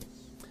time.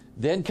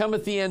 Then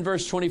cometh the end,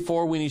 verse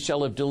 24, when he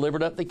shall have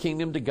delivered up the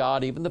kingdom to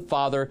God, even the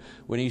Father,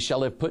 when he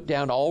shall have put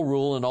down all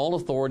rule and all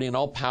authority and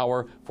all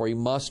power, for he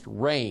must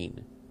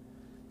reign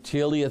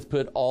till he hath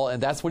put all,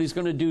 and that's what he's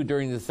going to do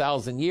during the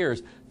 1,000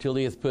 years, till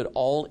he hath put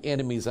all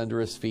enemies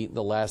under his feet, and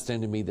the last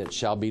enemy that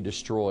shall be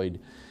destroyed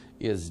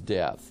is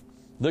death.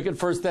 Look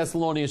at 1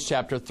 Thessalonians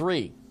chapter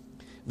 3.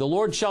 The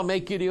Lord shall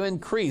make you to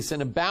increase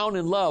and abound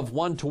in love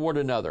one toward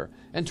another,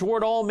 and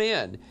toward all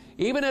men,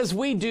 even as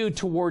we do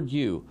toward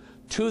you,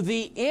 to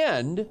the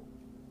end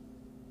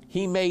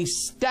he may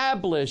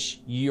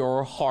establish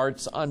your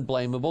hearts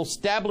unblameable.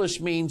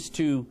 Establish means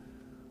to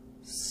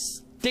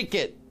stick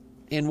it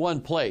in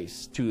one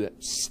place, to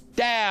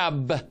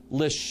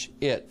establish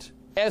it.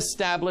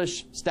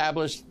 Establish,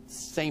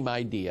 same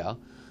idea.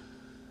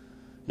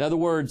 In other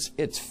words,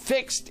 it's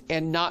fixed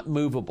and not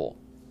movable.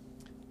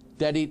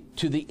 That he,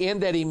 to the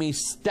end that he may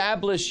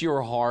establish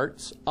your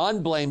hearts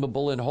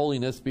unblameable in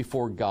holiness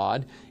before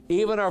God,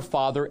 even our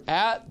Father,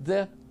 at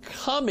the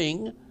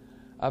coming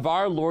of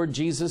our Lord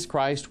Jesus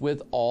Christ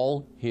with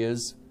all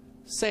his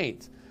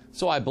saints.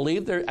 So I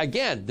believe there,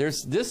 again,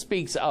 this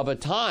speaks of a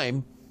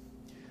time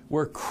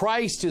where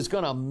Christ is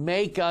going to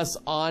make us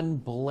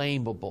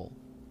unblameable,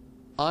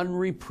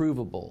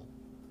 unreprovable.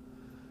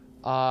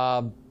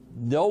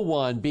 No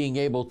one being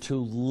able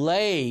to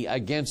lay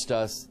against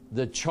us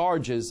the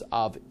charges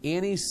of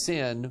any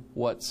sin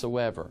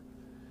whatsoever.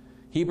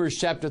 Hebrews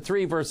chapter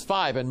 3, verse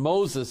 5, and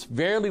Moses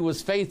verily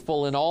was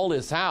faithful in all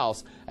his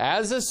house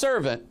as a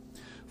servant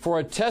for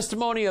a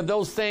testimony of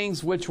those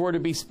things which were to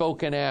be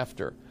spoken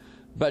after.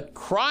 But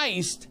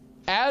Christ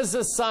as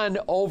a son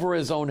over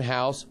his own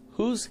house,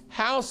 whose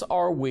house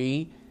are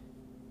we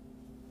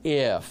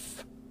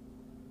if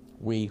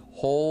we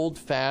hold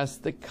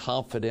fast the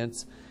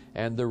confidence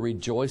and the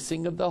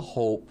rejoicing of the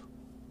hope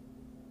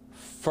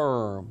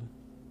firm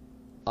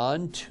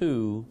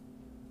unto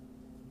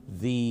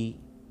the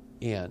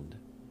end.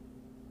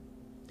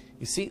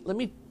 You see, let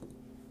me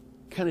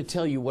kind of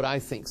tell you what I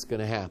think is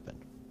going to happen.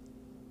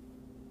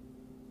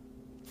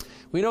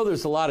 We know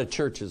there's a lot of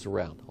churches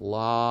around,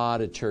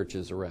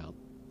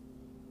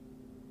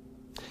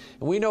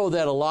 And we know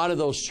that a lot of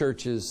those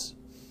churches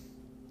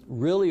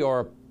really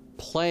are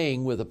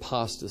playing with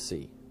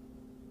apostasy.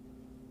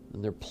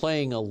 And they're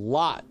playing a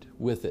lot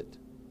with it.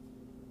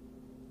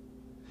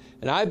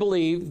 And I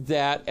believe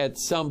that at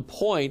some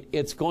point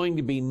it's going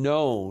to be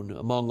known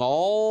among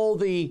all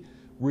the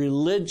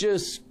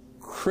religious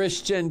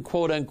Christian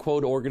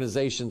quote-unquote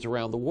organizations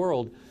around the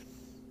world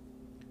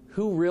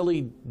who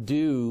really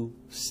do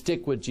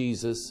stick with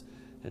Jesus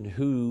and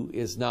who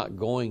is not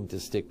going to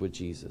stick with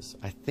Jesus.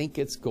 I think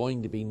it's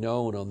going to be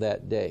known on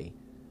that day.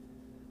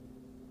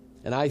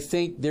 And I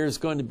think there's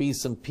going to be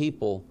some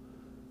people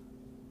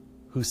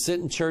who sit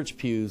in church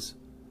pews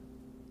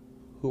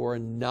who are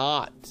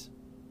not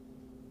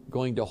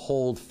going to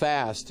hold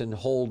fast and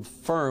hold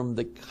firm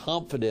the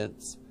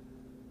confidence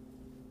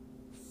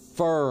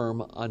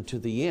firm unto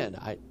the end.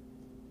 I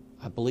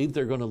believe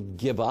they're going to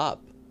give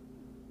up.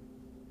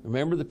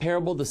 Remember the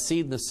parable of the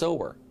seed and the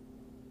sower.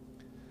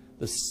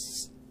 The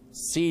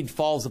seed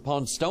falls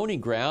upon stony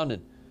ground,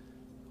 and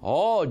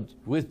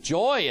with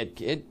joy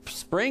it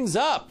springs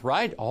up,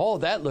 right? Oh,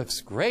 that looks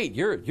great.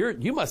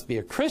 You must be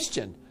a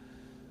Christian.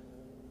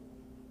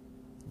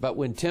 But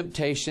when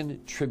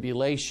temptation,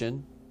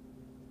 tribulation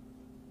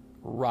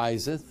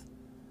riseth,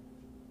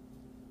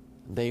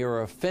 they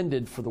are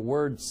offended for the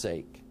word's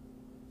sake.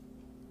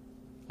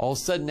 All of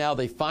a sudden now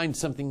they find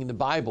something in the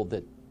Bible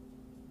that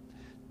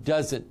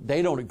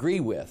they don't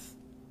agree with.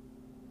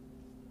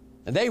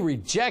 And they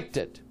reject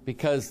it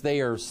because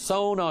they are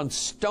sown on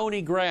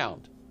stony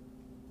ground.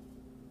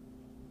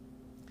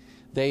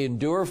 They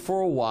endure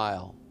for a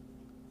while.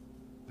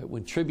 But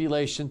when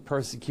tribulation,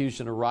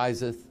 persecution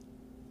ariseth,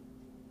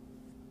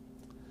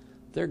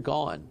 they're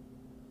gone.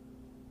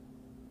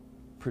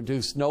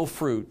 Produce no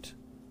fruit.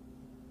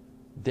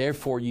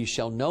 Therefore ye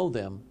shall know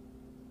them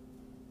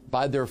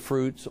by their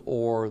fruits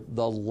or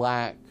the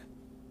lack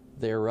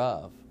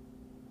thereof.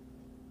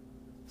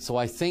 So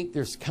I think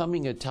there's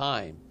coming a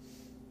time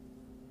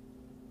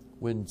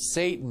when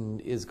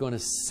Satan is going to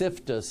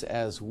sift us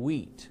as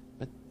wheat.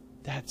 But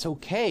that's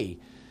okay,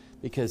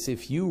 because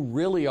if you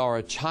really are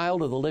a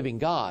child of the living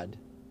God,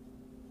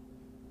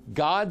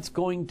 God's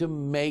going to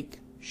make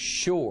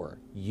sure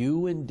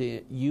you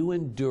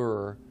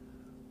endure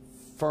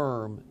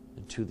firm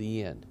to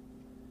the end.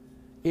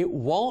 It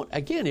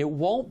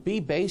won't be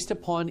based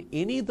upon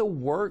any of the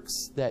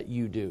works that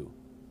you do.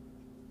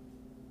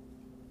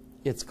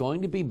 It's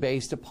going to be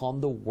based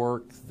upon the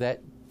work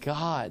that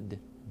God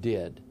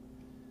did.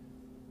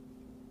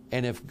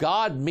 And if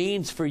God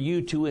means for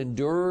you to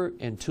endure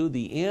unto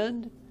the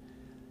end,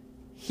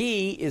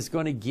 He is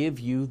going to give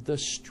you the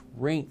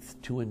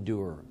strength to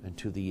endure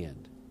unto the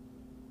end.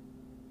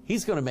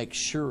 He's going to make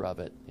sure of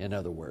it, in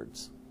other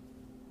words.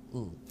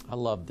 I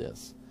love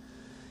this.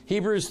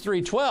 Hebrews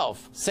 3:12,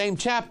 same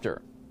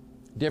chapter,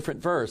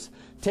 different verse.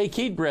 Take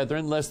heed,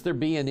 brethren, lest there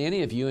be in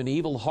any of you an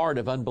evil heart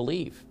of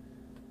unbelief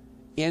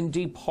in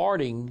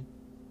departing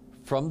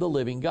from the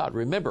living God.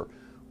 Remember,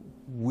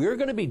 we're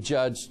going to be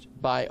judged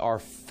by our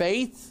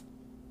faith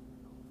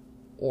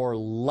or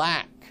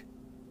lack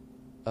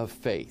of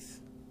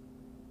faith,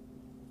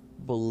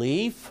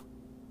 belief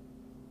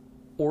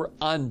or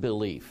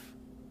unbelief.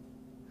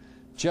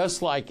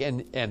 Just like,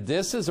 and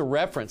this is a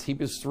reference,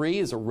 Hebrews 3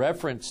 is a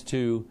reference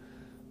to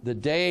the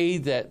day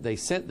that they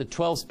sent the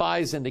 12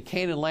 spies into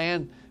Canaan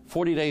land.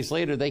 40 days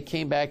later, they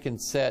came back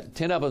and said,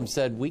 10 of them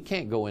said, we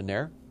can't go in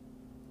there.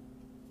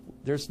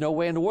 There's no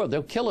way in the world.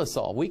 They'll kill us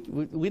all.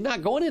 We're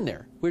not going in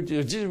there.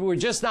 We're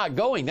just not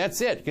going. That's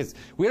it, because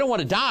we don't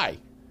want to die.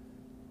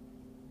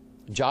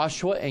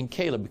 Joshua and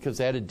Caleb, because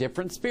they had a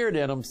different spirit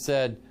in them,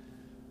 said,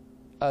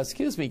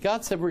 excuse me,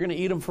 God said we're going to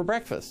eat them for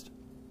breakfast.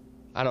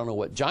 I don't know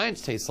what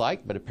giants taste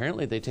like, but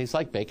apparently they taste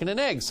like bacon and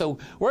eggs. So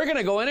we're going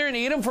to go in there and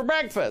eat them for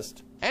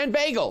breakfast. And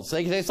bagels.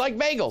 They taste like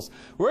bagels.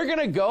 We're going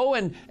to go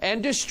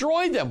and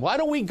destroy them. Why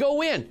don't we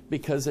go in?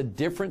 Because a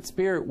different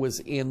spirit was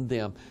in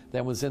them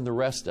than was in the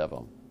rest of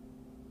them.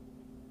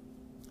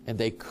 And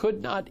they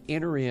could not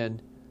enter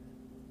in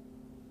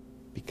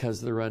because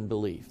of their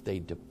unbelief. They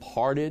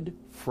departed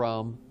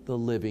from the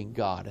living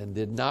God and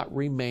did not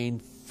remain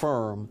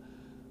firm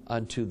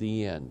unto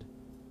the end.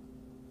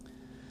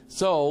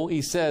 So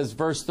he says,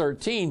 verse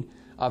 13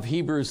 of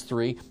Hebrews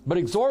 3, but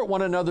exhort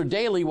one another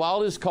daily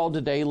while it is called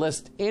today,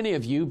 lest any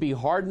of you be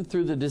hardened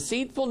through the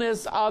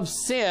deceitfulness of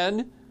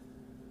sin.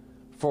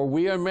 For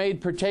we are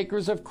made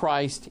partakers of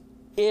Christ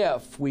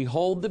if we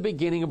hold the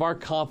beginning of our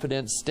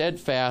confidence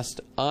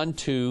steadfast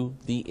unto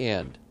the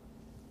end.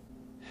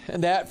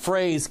 And that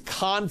phrase,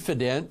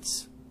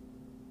 confidence,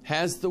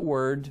 has the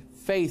word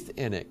faith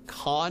in it.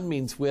 Con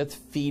means with,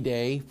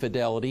 fide,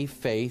 fidelity,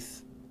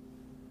 faith.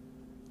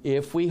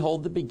 If we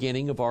hold the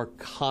beginning of our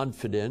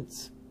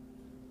confidence,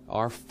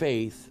 our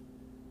faith,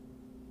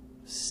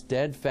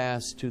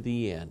 steadfast to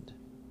the end.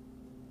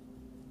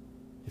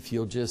 If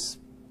you'll just,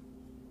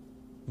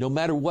 no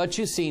matter what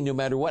you see, no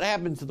matter what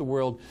happens to the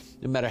world,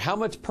 no matter how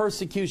much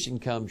persecution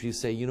comes, you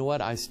say, you know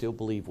what, I still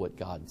believe what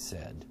God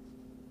said.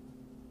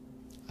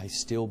 I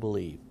still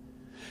believe.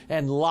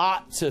 And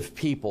lots of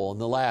people in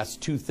the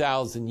last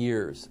 2,000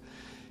 years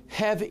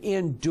have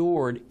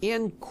endured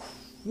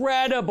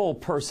incredible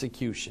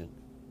persecution.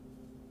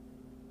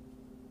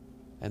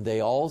 And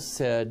they all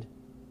said,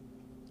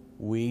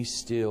 we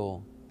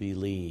still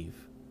believe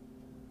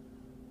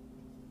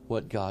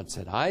what God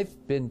said.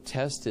 I've been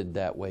tested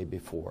that way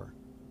before.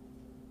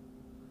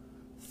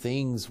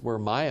 Things where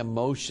my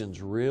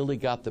emotions really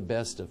got the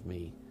best of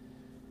me.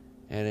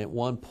 And at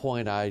one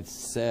point I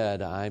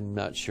said, I'm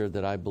not sure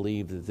that I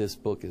believe that this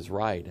book is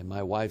right. And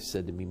my wife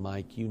said to me,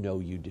 Mike, you know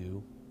you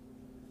do.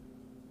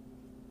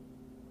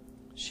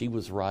 She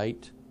was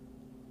right.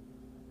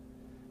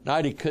 And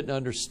I couldn't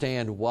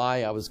understand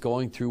why I was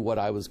going through what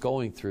I was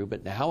going through,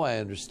 but now I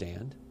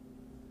understand.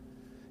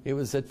 It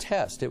was a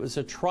test. It was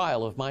a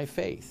trial of my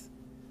faith.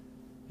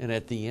 And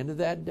at the end of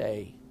that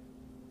day,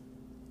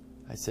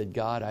 I said,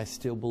 God, I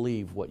still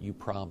believe what you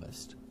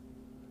promised.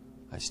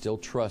 I still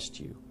trust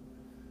you.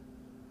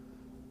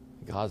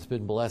 God's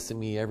been blessing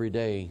me every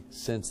day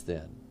since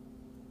then.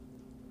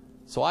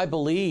 So I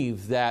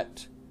believe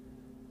that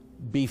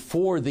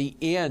before the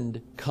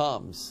end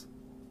comes,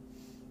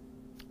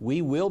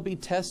 we will be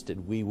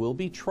tested. We will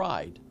be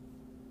tried.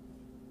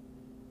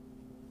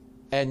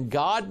 And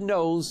God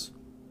knows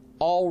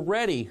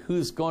already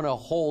who's going to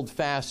hold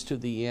fast to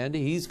the end.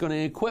 He's going to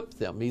equip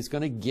them. He's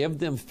going to give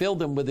them, fill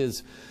them with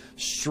His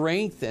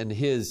strength and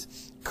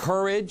His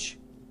courage,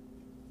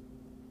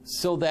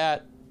 so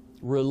that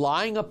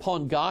relying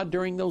upon God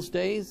during those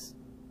days,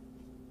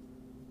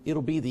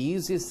 it'll be the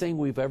easiest thing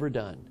we've ever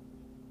done.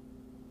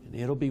 And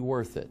it'll be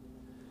worth it.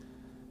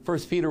 1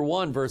 Peter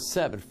 1, verse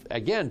 7.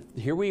 Again,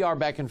 here we are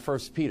back in 1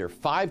 Peter.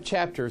 5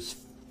 chapters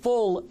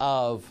full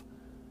of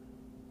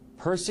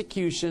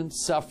persecution,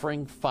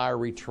 suffering,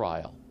 fiery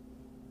trial.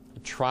 A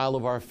trial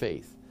of our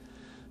faith.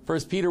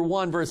 1 Peter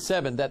 1 verse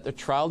 7, that the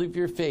trial of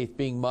your faith,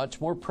 being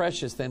much more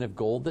precious than of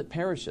gold that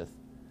perisheth,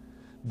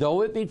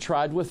 though it be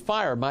tried with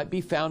fire, might be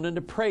found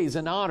unto praise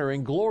and honor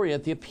and glory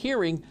at the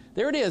appearing,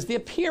 there it is, the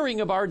appearing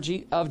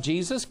of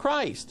Jesus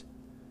Christ,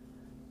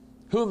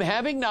 whom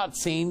having not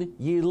seen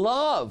ye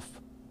love,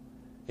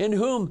 in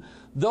whom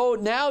though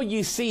now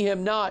ye see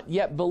him not,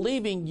 yet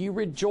believing ye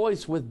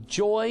rejoice with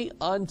joy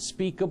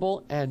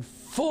unspeakable and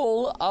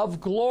full of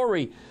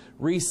glory,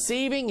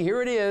 receiving,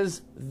 here it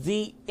is,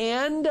 the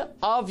end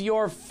of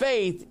your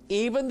faith,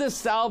 even the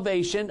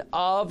salvation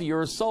of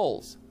your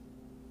souls.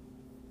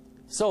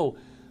 So,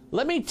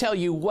 let me tell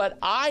you what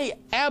I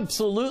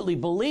absolutely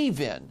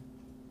believe in.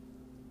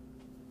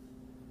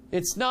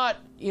 It's not,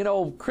 you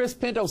know, Chris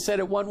Pinto said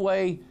it one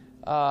way,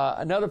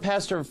 another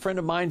pastor, a friend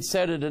of mine,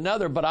 said it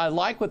another, but I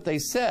like what they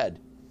said.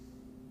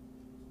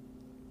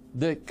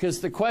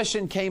 Because the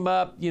question came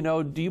up, you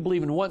know, do you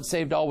believe in once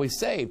saved, always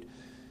saved?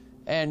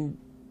 And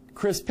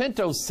Chris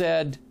Pinto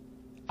said,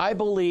 I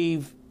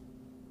believe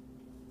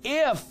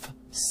if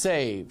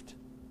saved,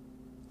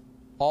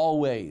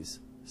 always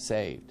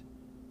saved.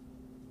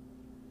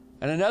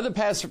 And another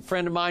pastor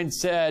friend of mine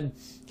said,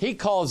 he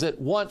calls it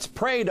once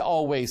prayed,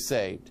 always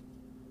saved.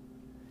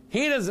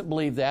 He doesn't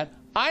believe that.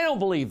 I don't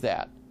believe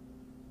that.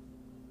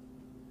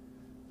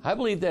 I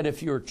believe that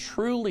if you're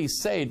truly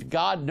saved,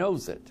 God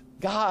knows it.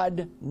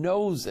 God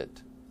knows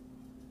it.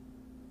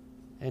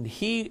 And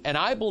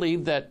I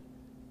believe that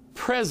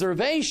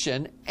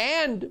preservation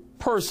and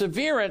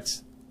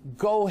perseverance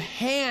go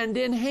hand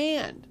in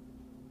hand.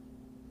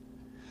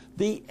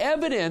 The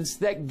evidence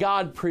that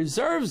God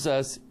preserves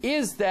us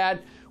is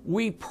that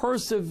we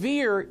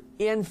persevere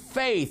in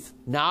faith,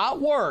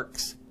 not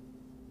works.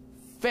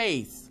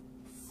 Faith,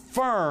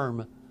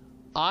 firm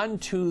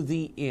unto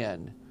the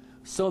end,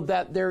 so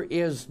that there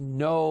is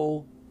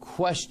no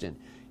question.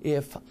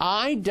 If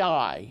I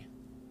die,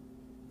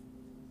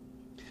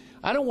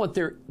 I don't want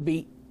there to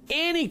be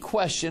any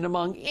question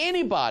among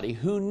anybody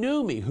who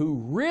knew me, who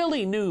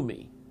really knew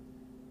me.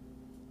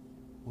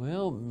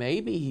 Well,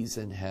 maybe he's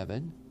in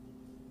heaven.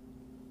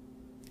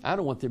 I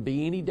don't want there to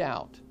be any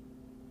doubt.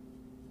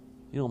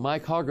 You know,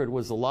 Mike Hoggard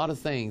was a lot of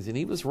things, and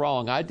he was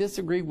wrong. I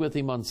disagreed with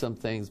him on some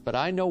things, but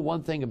I know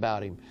one thing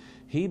about him.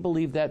 He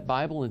believed that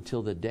Bible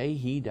until the day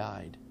he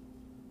died.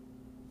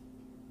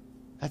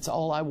 That's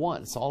all I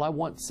want. That's all I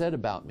want said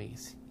about me.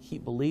 He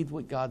believed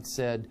what God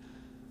said.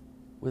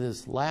 With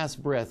his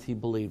last breath, he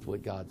believed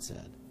what God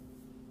said.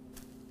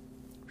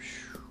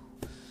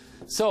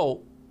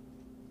 So,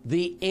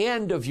 the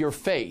end of your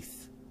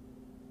faith,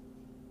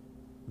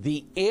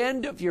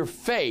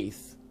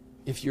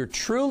 if you're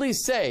truly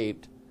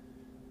saved,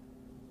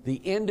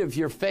 the end of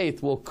your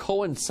faith will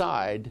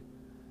coincide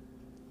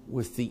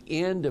with the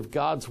end of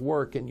God's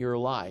work in your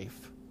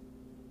life.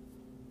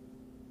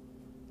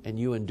 And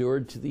you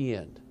endured to the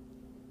end.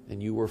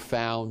 And you were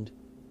found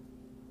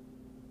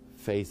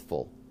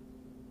faithful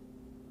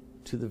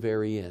to the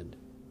very end.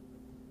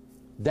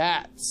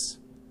 That's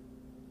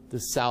the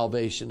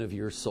salvation of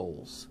your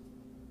souls.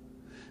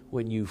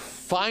 When you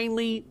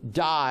finally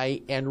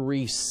die and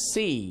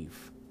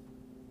receive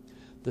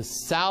the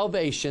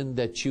salvation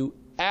that you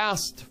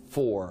asked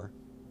for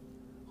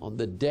on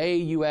the day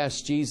you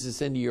asked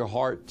Jesus into your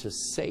heart to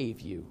save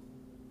you,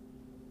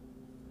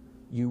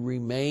 you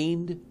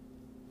remained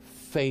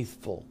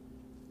faithful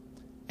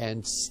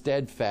and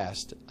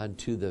steadfast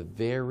unto the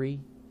very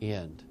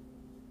end.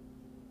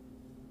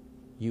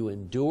 You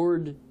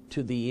endured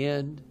to the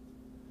end.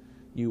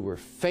 You were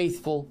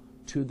faithful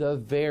to the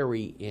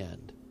very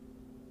end.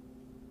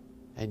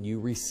 And you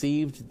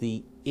received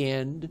the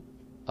end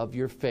of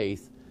your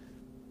faith,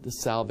 the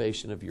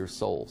salvation of your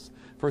souls.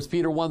 1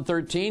 Peter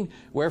 1:13,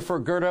 wherefore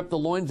gird up the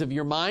loins of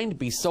your mind,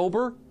 be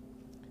sober,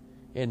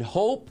 in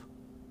hope,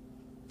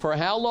 for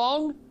how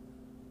long?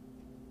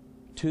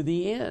 To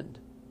the end.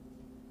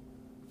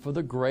 For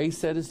the grace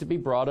that is to be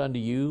brought unto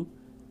you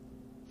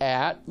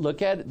at,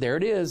 look at it, there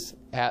it is,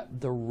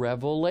 at the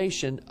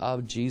revelation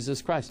of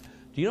Jesus Christ.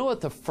 Do you know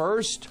what the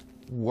first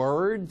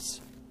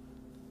words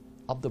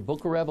of the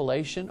book of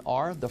Revelation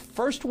are? The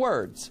first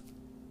words,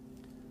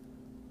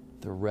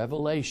 the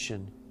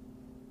revelation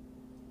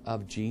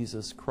of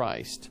Jesus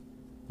Christ,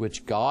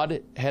 which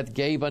God hath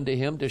gave unto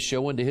him to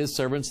show unto his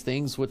servants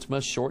things which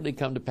must shortly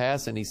come to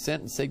pass, and he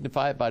sent and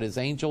signified by his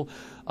angel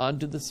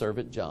unto the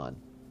servant John.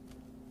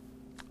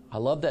 I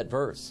love that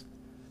verse.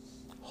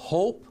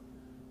 Hope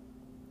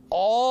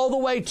all the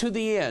way to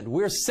the end.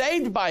 We're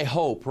saved by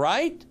hope,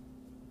 right?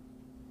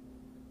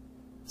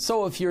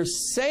 So if you're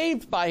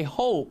saved by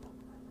hope,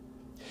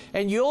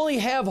 and you only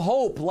have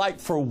hope like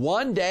for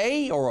one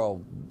day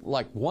or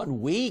like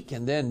 1 week,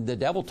 and then the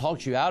devil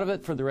talks you out of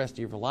it for the rest of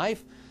your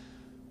life,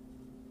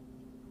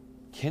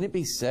 can it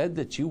be said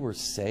that you were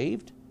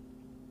saved?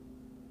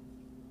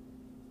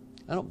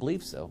 I don't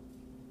believe so.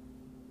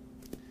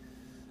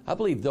 I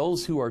believe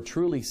those who are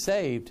truly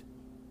saved,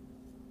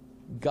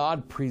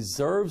 God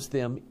preserves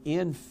them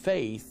in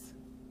faith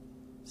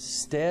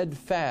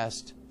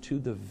steadfast to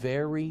the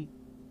very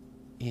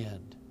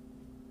end.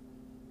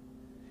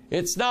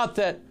 It's not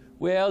that,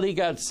 well, he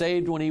got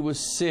saved when he was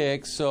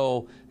 6,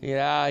 so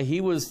yeah,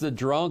 he was the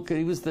drunk,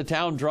 he was the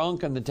town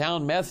drunk and the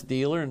town meth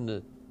dealer and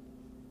the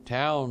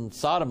town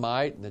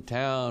sodomite and the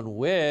town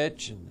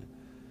witch and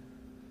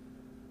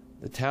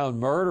the town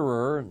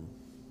murderer and,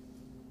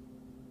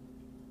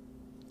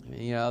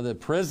 you know, the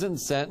prison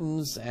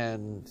sentence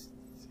and,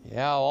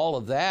 yeah, all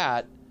of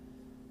that.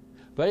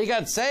 But he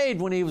got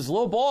saved when he was a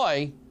little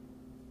boy.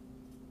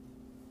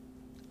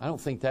 I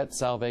don't think that's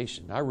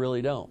salvation. I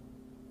really don't.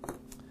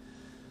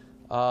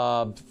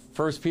 1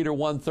 Peter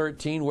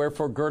 1:13,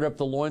 wherefore gird up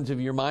the loins of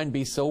your mind,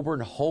 be sober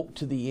and hope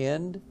to the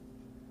end,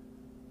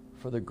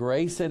 for the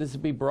grace that is to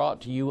be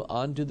brought to you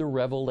unto the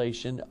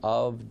revelation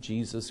of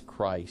Jesus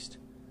Christ.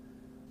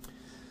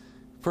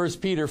 1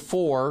 Peter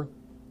 4,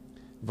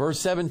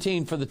 verse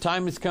 17, for the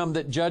time has come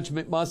that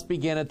judgment must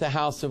begin at the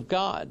house of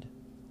God.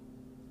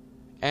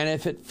 And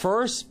if it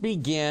first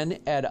begin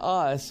at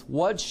us,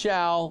 what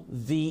shall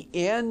the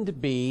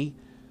end be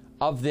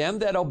of them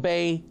that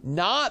obey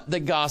not the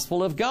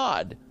gospel of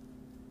God?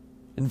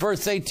 In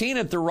verse 18,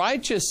 if the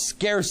righteous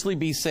scarcely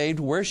be saved,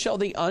 where shall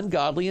the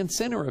ungodly and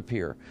sinner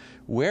appear?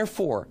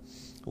 Wherefore,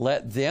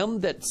 let them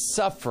that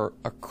suffer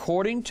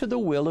according to the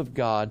will of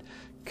God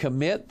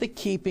commit the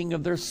keeping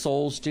of their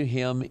souls to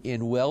Him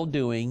in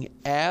well-doing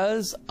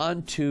as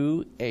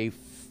unto a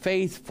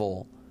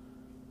faithful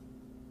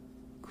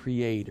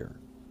Creator.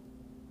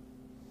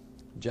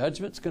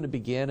 Judgment's going to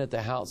begin at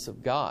the house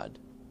of God.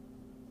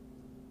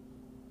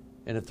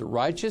 And if the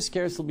righteous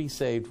scarcely be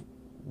saved,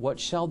 what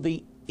shall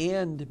the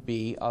end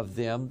be of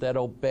them that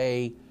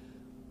obey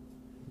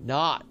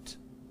not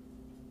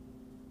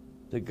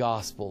the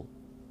gospel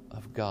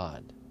of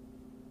God?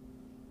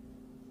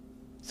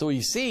 So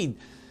you see,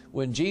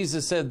 when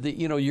Jesus said that,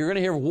 you know, you're going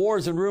to hear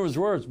wars and rumors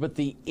of wars, but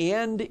the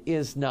end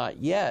is not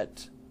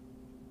yet.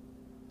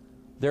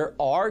 There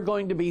are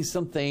going to be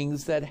some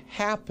things that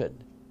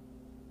happen.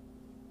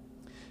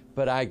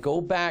 But I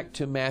go back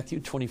to Matthew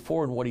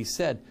 24 and what He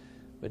said,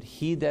 but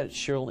he that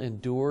shall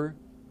endure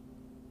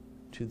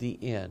to the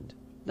end,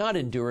 not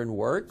endure in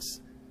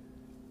works,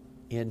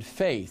 in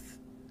faith,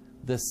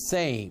 the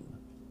same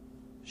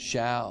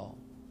shall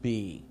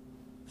be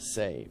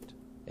saved.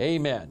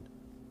 Amen.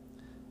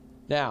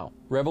 Now,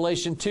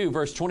 Revelation 2,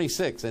 verse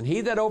 26, and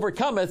he that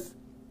overcometh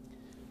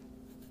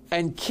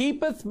and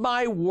keepeth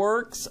my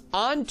works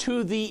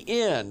unto the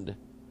end,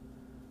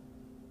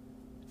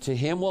 to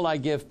him will I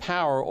give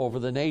power over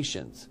the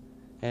nations,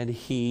 and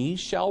he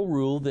shall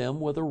rule them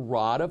with a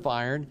rod of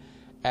iron.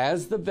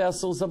 As the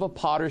vessels of a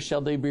potter shall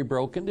they be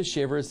broken to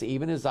shivers,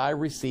 even as I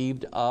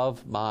received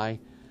of my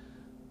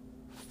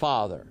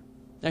Father.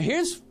 Now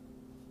here's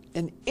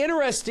an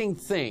interesting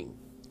thing.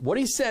 What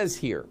he says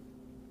here.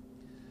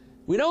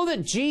 We know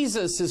that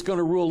Jesus is going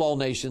to rule all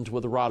nations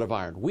with a rod of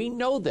iron. We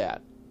know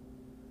that.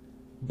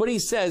 But he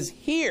says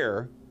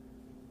here,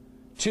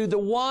 to the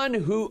one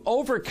who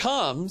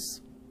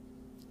overcomes,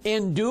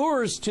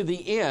 endures to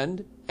the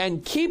end,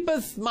 and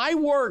keepeth my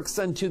works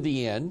unto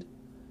the end,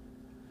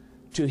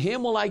 to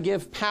him will I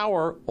give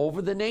power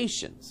over the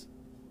nations.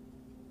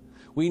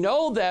 We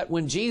know that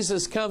when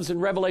Jesus comes in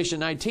Revelation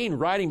 19,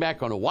 riding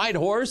back on a white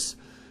horse,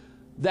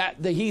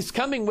 that he's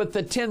coming with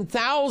the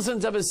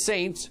 10,000s of his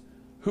saints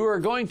who are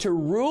going to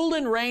rule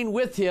and reign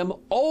with him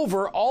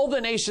over all the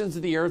nations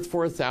of the earth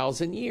for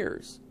 1,000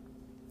 years.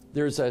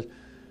 There's a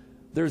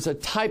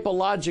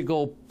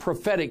typological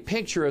prophetic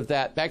picture of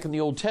that back in the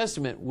Old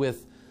Testament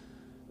with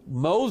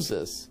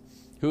Moses,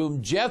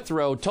 whom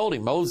Jethro told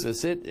him,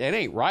 Moses, it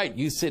ain't right.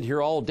 You sit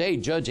here all day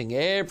judging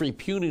every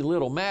puny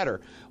little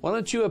matter. Why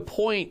don't you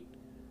appoint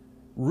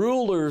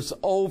rulers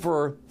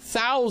over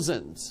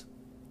thousands,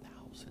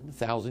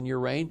 1,000-year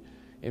reign,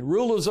 and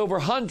rulers over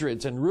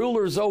hundreds, and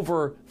rulers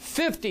over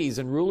 50s,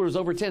 and rulers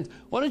over 10s.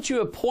 Why don't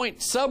you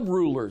appoint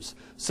sub-rulers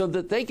so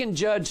that they can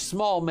judge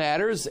small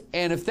matters,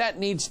 and if that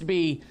needs to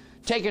be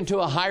taken to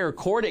a higher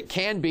court, it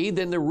can be,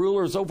 then the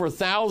rulers over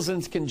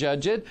thousands can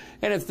judge it,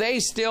 and if they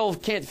still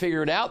can't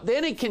figure it out,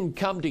 then it can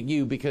come to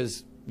you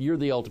because you're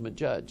the ultimate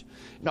judge.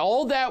 And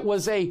all that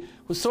was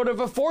sort of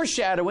a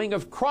foreshadowing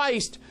of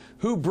Christ,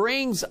 who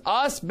brings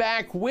us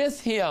back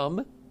with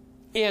him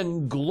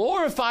in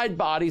glorified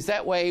bodies.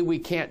 That way we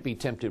can't be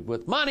tempted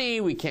with money,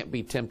 we can't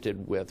be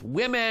tempted with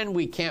women,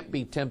 we can't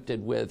be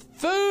tempted with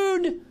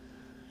food,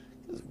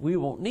 because we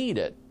won't need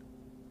it.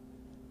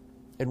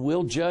 And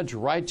we'll judge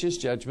righteous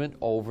judgment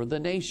over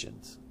the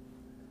nations.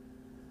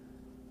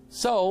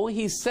 So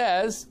he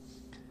says,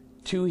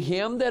 to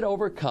him that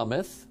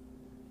overcometh,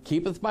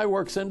 keepeth my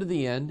works unto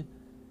the end,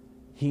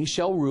 he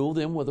shall rule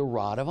them with a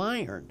rod of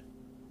iron.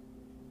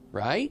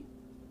 Right?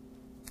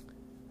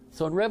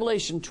 So in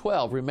Revelation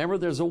 12, remember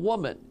there's a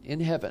woman in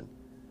heaven,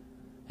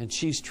 and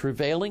she's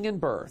travailing in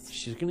birth.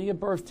 She's going to give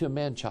birth to a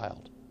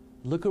man-child.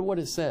 Look at what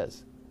it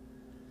says.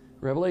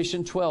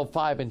 Revelation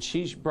 12:5, and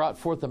she brought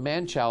forth a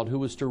man-child who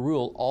was to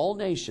rule all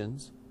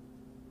nations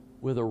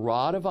with a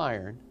rod of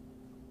iron,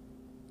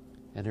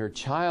 and her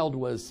child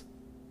was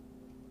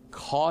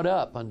caught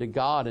up unto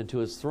God and to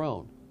his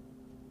throne.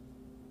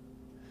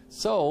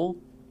 So,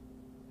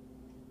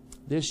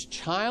 this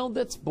child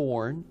that's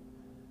born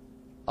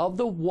of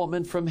the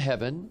woman from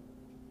heaven,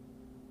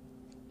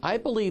 I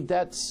believe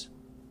that's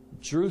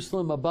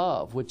Jerusalem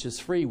above, which is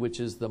free, which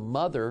is the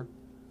mother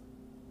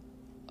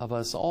of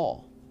us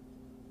all.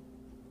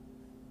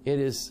 It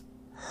is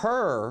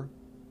her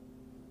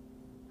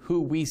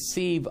who we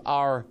receive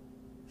our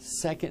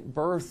second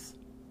birth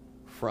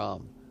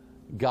from.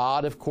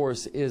 God, of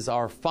course, is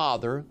our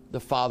Father, the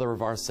Father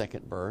of our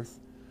second birth.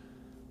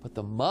 But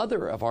the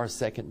mother of our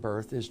second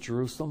birth is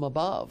Jerusalem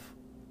above,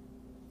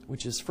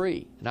 which is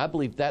free. And I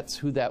believe that's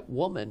who that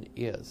woman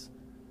is.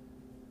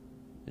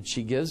 And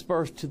she gives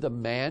birth to the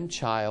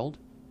man-child,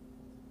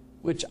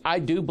 which I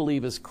do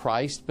believe is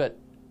Christ, but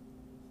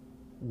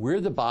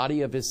we're the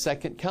body of His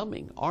second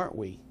coming, aren't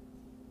we?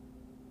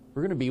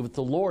 We're going to be with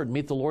the Lord,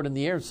 meet the Lord in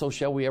the air, so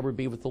shall we ever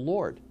be with the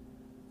Lord.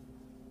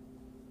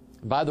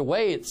 And by the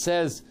way, it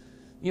says,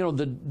 you know,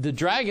 the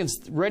dragon's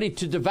ready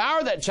to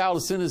devour that child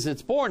as soon as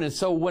it's born. And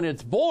so when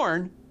it's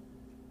born,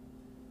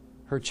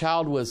 her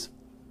child was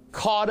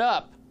caught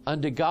up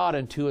unto God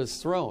and to His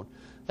throne.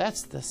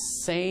 That's the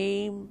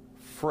same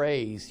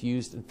phrase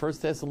used in 1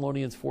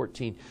 Thessalonians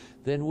 14.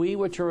 Then we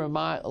which are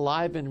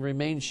alive and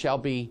remain shall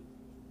be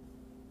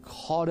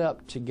caught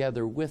up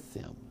together with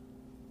them.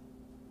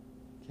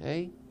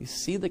 Okay? You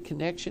see the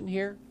connection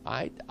here?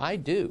 I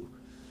do.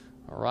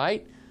 All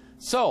right?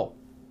 So,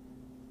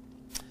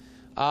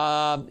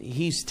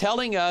 he's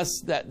telling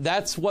us that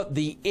that's what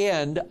the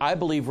end, I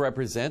believe,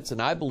 represents,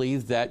 and I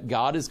believe that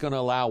God is going to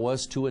allow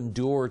us to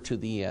endure to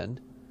the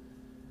end.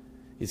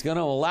 He's going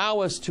to allow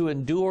us to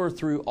endure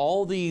through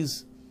all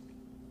these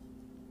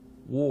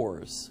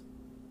wars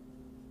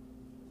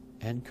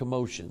and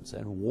commotions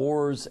and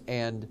wars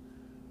and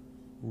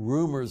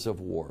rumors of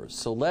wars.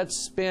 So let's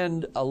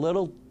spend a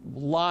little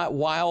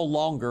while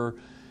longer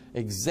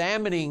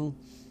examining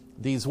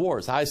these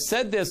wars. I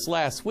said this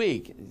last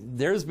week.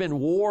 There's been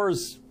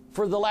wars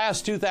for the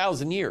last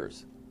 2,000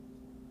 years.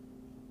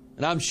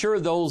 And I'm sure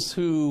those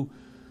who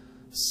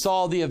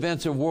saw the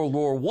events of World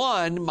War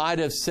I might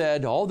have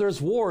said, oh, there's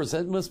wars.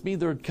 That must be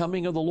the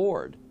coming of the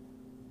Lord.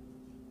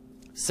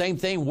 Same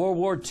thing, World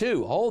War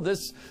II. Oh,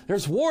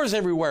 there's wars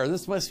everywhere.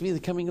 This must be the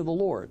coming of the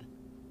Lord.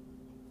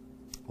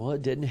 Well,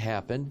 it didn't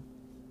happen.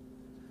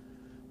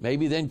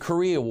 Maybe then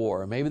Korea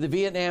War, maybe the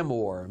Vietnam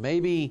War,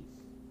 maybe,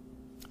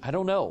 I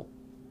don't know.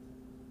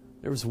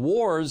 There was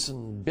wars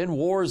and been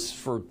wars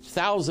for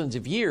thousands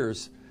of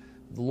years.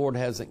 The Lord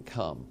hasn't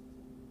come.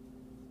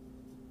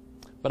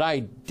 But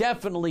I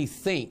definitely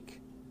think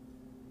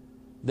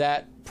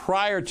that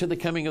prior to the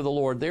coming of the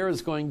Lord, there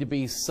is going to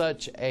be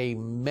such a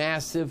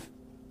massive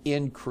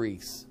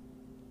increase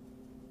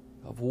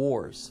of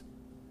wars.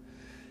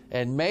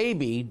 And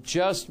maybe,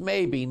 just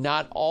maybe,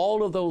 not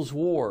all of those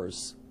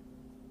wars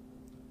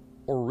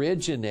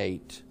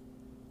originate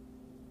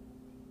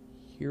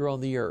here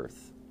on the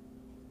earth.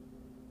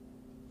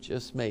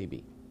 Just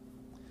maybe.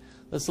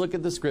 Let's look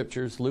at the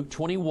scriptures. Luke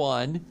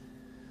 21.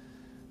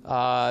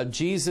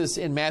 Jesus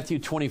in Matthew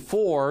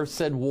 24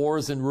 said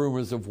wars and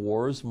rumors of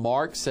wars.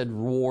 Mark said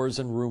wars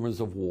and rumors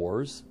of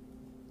wars.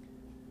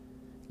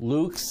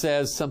 Luke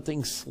says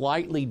something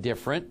slightly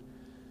different.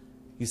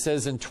 He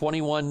says in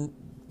 21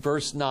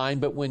 verse 9,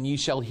 but when ye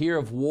shall hear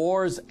of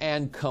wars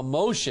and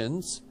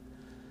commotions,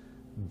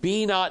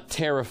 be not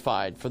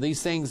terrified, for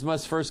these things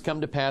must first come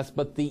to pass,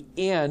 but the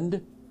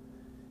end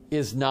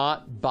is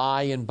not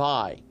by and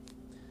by.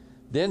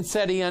 Then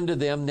said he unto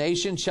them,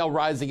 nation shall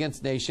rise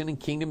against nation, and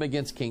kingdom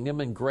against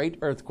kingdom, and great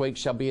earthquakes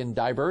shall be in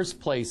diverse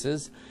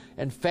places,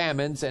 and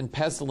famines and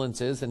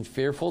pestilences, and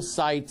fearful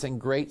sights,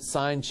 and great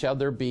signs shall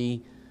there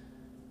be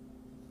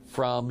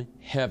from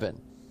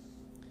heaven.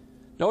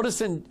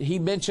 Notice he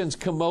mentions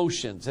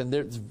commotions, and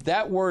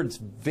that word's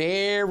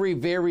very,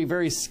 very,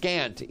 very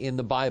scant in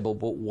the Bible,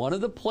 but one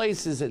of the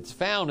places it's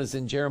found is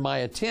in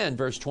Jeremiah 10,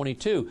 verse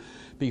 22.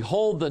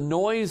 Behold, the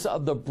noise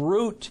of the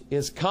brute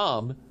is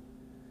come,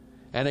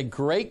 and a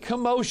great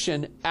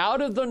commotion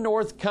out of the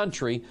north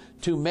country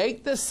to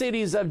make the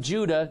cities of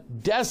Judah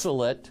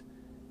desolate,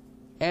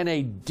 and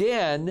a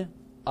den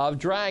of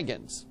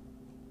dragons.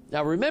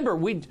 Now remember,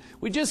 we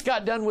just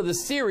got done with a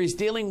series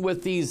dealing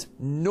with these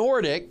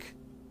Nordic,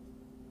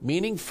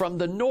 meaning from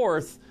the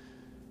north,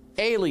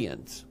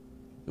 aliens.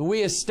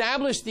 We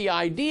established the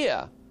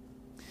idea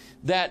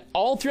that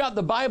all throughout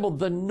the Bible,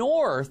 the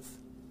north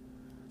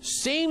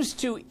seems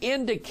to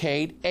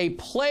indicate a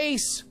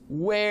place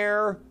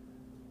where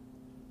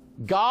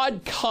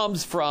God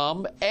comes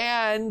from,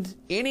 and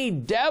any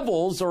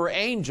devils or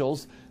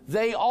angels,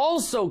 they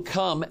also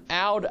come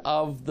out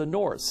of the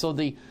north. So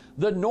the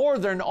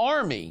northern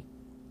army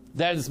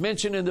that is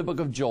mentioned in the book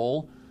of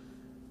Joel,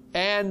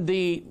 and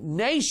the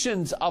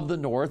nations of the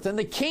north, and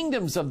the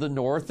kingdoms of the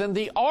north, and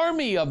the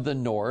army of the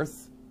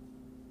north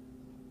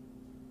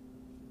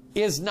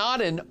is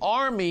not an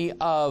army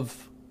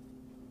of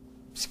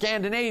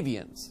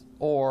Scandinavians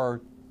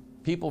or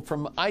people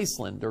from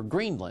Iceland or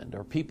Greenland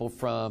or people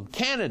from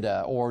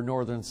Canada or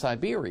northern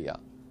Siberia.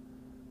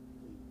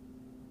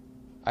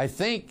 I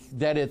think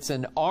that it's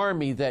an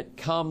army that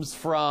comes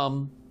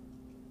from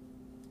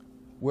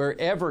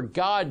wherever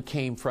God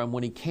came from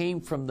when he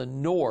came from the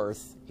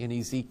north in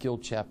Ezekiel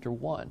chapter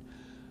 1.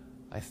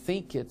 I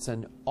think it's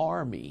an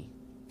army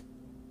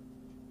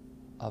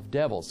of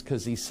devils,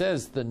 because he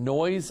says the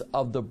noise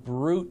of the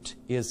brute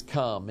is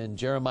come in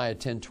Jeremiah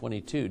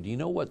 10:22. Do you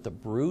know what the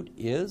brute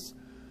is?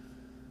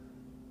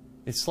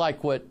 It's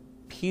like what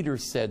Peter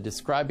said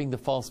describing the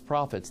false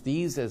prophets.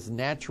 These as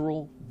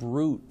natural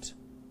brute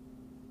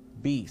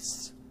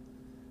beasts,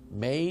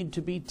 made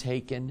to be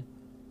taken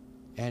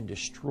and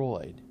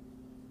destroyed.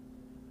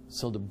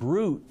 So the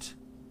brute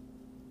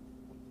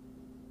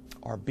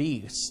are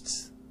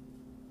beasts.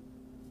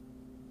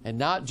 And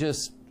not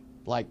just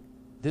like,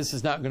 this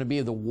is not going to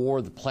be the war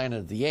of the Planet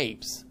of the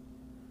Apes.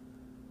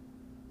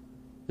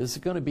 This is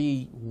going to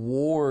be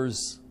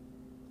wars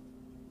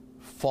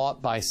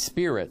fought by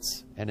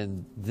spirits. And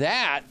in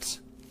that,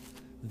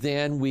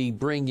 then we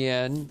bring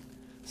in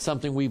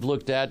something we've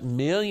looked at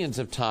millions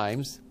of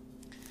times.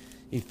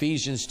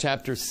 Ephesians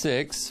chapter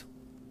 6.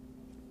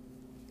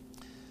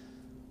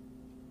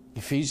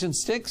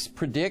 Ephesians 6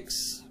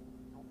 predicts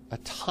a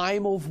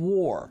time of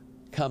war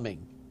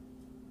coming.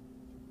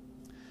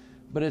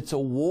 But it's a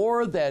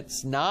war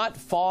that's not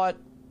fought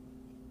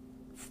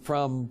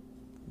from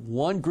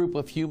one group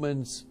of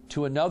humans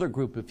to another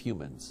group of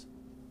humans.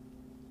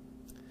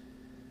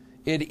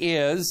 It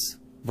is,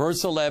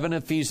 verse 11,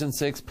 Ephesians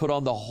 6, put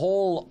on the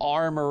whole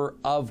armor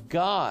of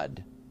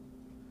God,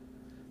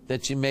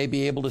 that you may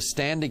be able to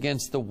stand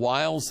against the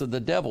wiles of the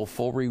devil,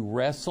 for we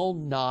wrestle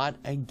not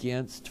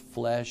against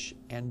flesh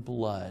and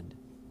blood.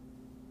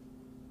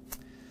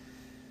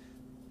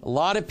 A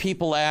lot of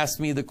people ask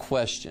me the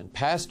question,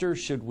 Pastor,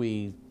 should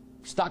we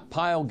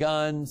stockpile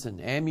guns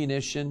and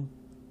ammunition?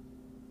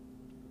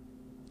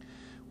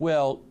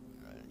 Well,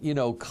 you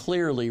know,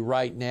 clearly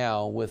right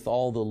now with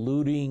all the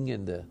looting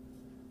and the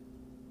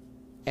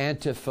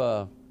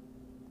Antifa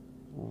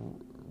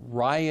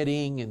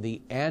rioting and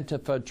the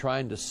Antifa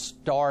trying to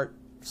start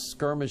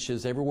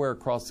skirmishes everywhere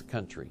across the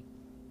country,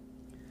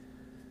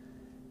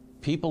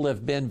 people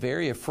have been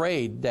very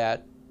afraid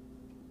that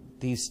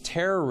these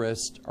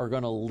terrorists are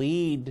going to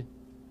lead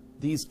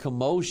these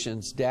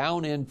commotions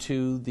down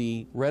into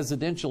the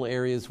residential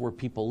areas where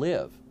people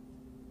live.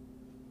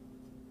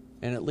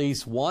 And at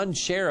least one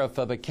sheriff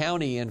of a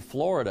county in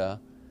Florida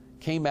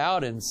came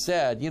out and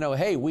said, you know,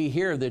 hey, we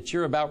hear that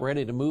you're about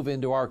ready to move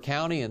into our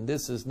county, and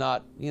this is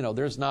not, you know,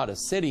 there's not a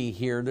city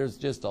here, there's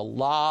just a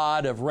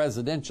lot of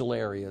residential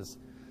areas.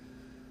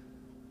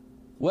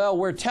 Well,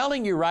 we're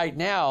telling you right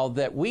now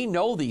that we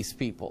know these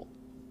people.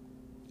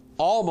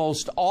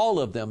 Almost all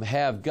of them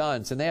have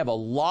guns, and they have a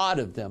lot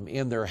of them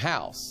in their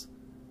house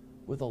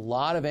with a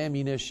lot of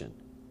ammunition.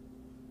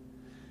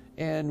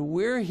 And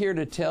we're here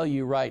to tell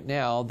you right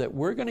now that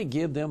we're going to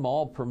give them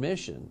all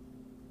permission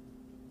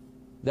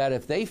that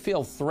if they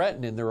feel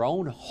threatened in their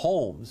own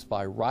homes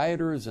by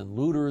rioters and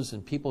looters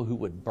and people who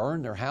would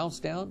burn their house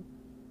down,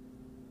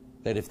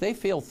 that if they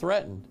feel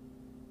threatened,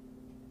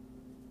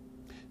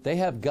 they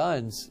have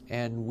guns,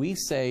 and we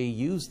say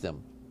use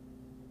them.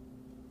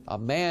 A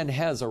man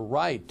has a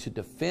right to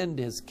defend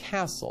his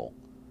castle.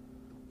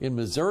 In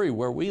Missouri,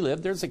 where we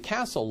live, there's a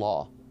castle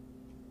law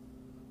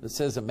that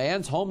says a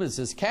man's home is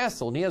his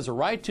castle, and he has a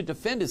right to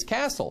defend his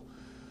castle.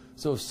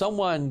 So if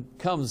someone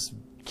comes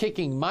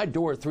kicking my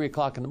door at 3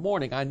 o'clock in the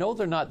morning, I know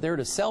they're not there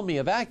to sell me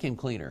a vacuum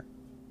cleaner.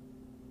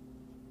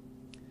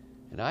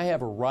 And I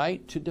have a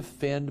right to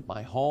defend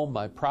my home,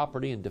 my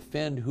property, and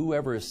defend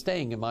whoever is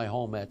staying in my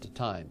home at the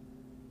time,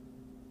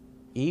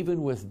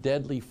 even with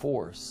deadly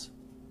force.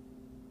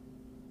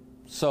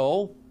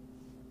 So,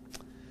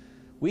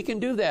 we can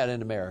do that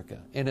in America,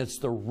 and it's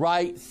the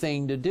right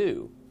thing to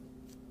do.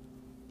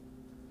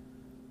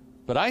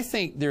 But I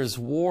think there's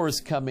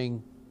wars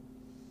coming.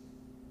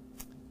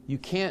 You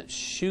can't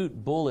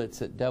shoot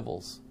bullets at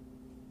devils.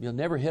 You'll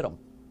never hit them.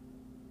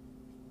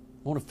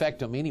 Won't affect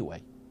them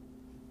anyway.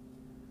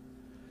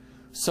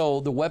 So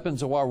the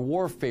weapons of our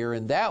warfare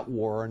in that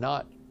war are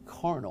not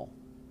carnal.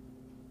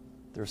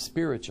 They're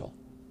spiritual.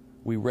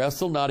 We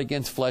wrestle not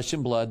against flesh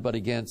and blood, but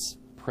against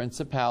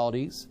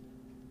principalities,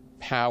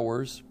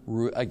 powers,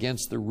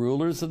 against the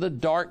rulers of the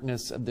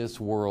darkness of this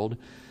world,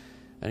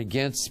 and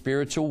against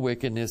spiritual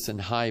wickedness in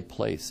high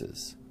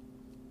places.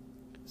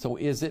 So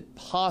is it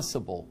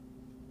possible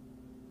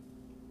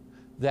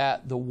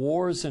that the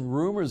wars and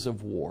rumors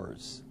of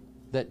wars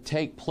that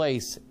take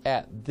place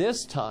at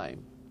this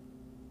time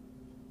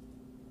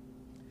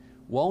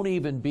won't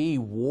even be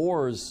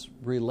wars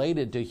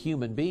related to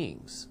human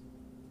beings?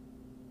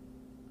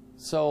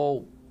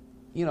 So,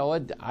 you know,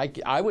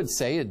 I would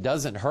say it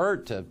doesn't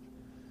hurt to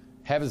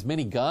have as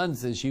many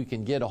guns as you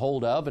can get a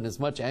hold of and as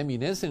much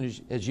ammunition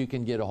as you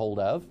can get a hold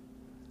of.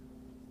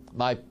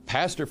 My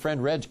pastor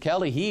friend Reg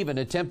Kelly, he even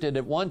attempted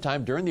at one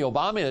time during the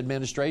Obama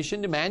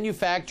administration to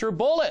manufacture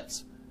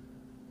bullets.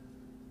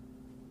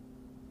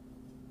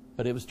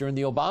 But it was during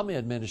the Obama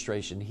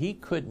administration. He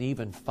couldn't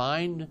even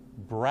find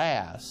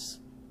brass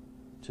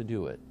to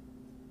do it.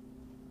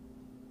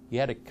 He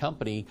had a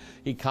company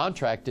he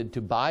contracted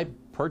to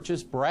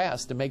purchase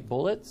brass to make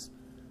bullets.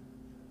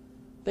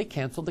 they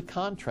canceled the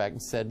contract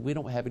and said, we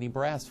don't have any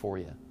brass for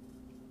you.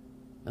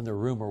 And the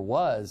rumor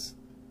was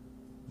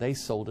they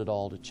sold it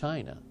all to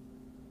China.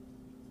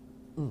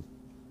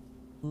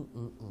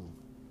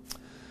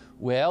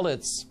 Well,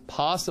 it's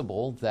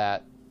possible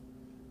that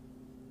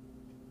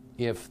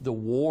if the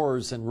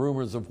wars and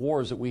rumors of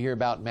wars that we hear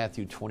about in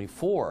Matthew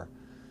 24,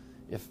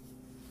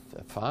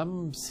 if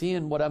I'm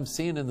seeing what I'm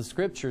seeing in the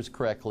Scriptures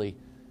correctly,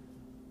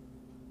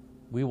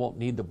 we won't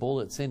need the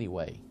bullets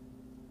anyway.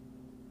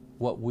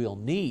 What we'll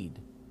need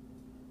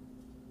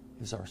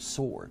is our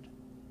sword,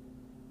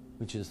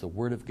 which is the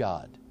Word of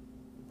God,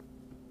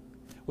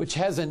 which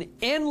has an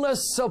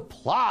endless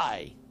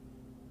supply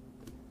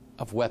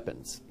of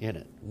weapons in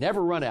it.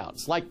 Never run out.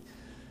 It's like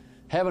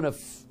having a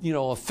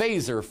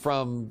phaser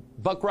from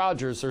Buck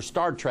Rogers or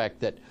Star Trek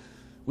that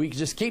we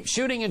just keep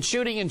shooting and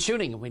shooting and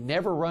shooting, and we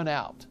never run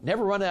out.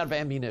 Never run out of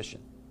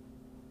ammunition.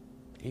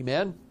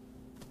 Amen?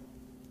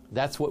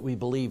 That's what we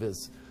believe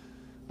as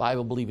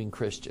Bible-believing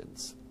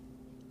Christians.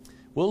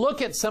 We'll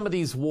look at some of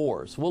these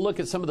wars. We'll look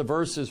at some of the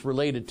verses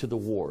related to the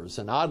wars.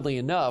 And oddly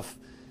enough,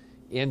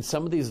 in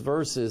some of these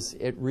verses,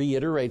 it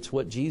reiterates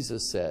what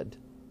Jesus said.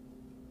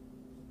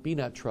 Be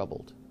not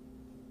troubled.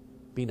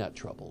 Be not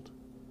troubled.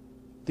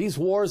 These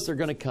wars, they're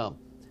going to come.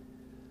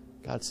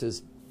 God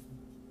says,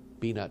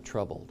 be not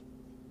troubled.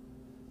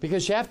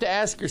 Because you have to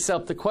ask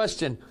yourself the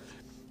question,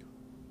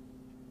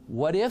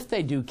 what if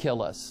they do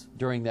kill us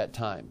during that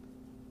time?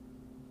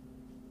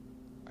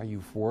 Are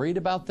you worried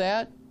about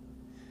that?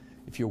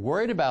 If you're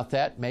worried about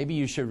that, maybe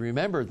you should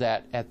remember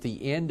that at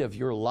the end of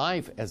your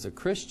life as a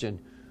Christian,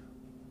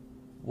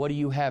 what do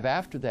you have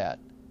after that?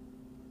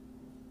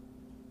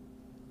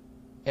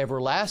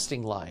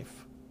 Everlasting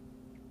life.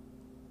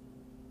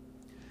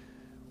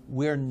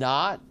 We're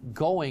not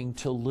going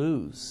to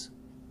lose,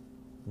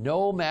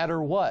 no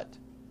matter what.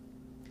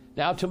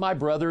 Now, to my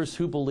brothers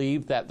who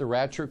believe that the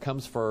rapture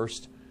comes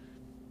first,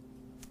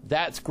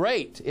 that's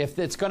great. If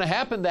it's going to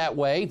happen that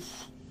way,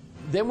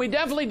 then we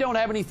definitely don't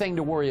have anything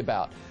to worry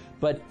about.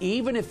 But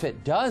even if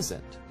it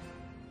doesn't,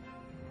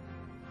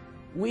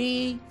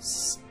 we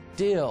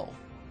still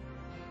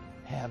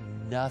have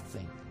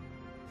nothing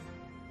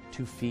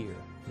to fear,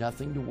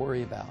 nothing to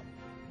worry about.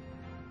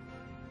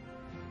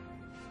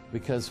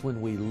 Because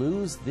when we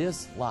lose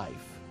this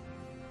life,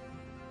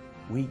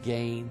 we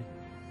gain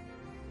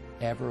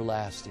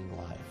everlasting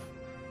life.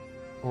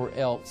 Or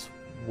else,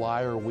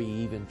 why are we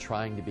even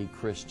trying to be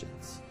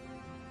Christians?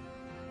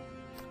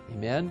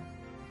 Amen?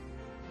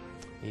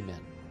 Amen.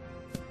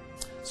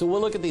 So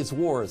we'll look at these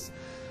wars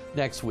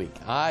next week.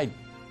 I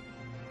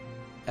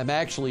am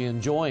actually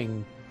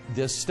enjoying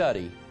this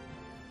study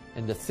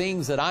and the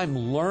things that I'm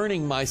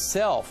learning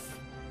myself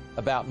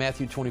about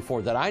Matthew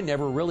 24 that I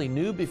never really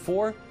knew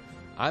before.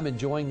 I'm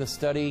enjoying the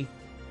study.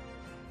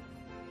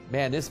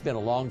 Man, it's been a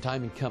long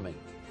time in coming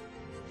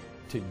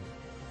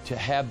to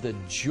have the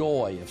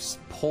joy of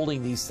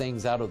pulling these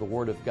things out of the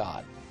Word of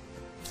God.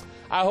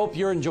 I hope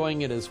you're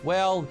enjoying it as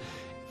well.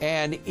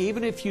 And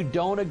even if you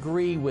don't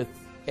agree with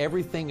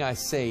everything I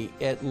say,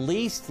 at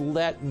least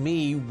let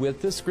me,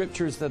 with the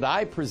Scriptures that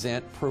I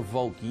present,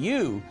 provoke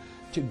you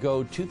to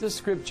go to the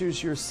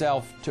Scriptures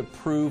yourself to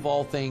prove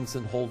all things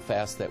and hold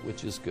fast that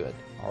which is good.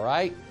 All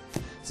right?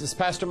 This is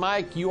Pastor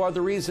Mike. You are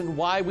the reason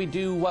why we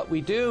do what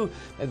we do.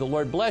 May the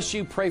Lord bless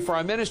you. Pray for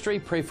our ministry.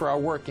 Pray for our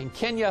work in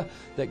Kenya,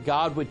 that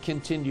God would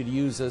continue to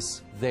use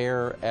us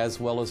there as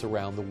well as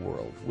around the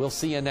world. We'll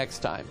see you next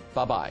time.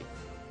 Bye-bye.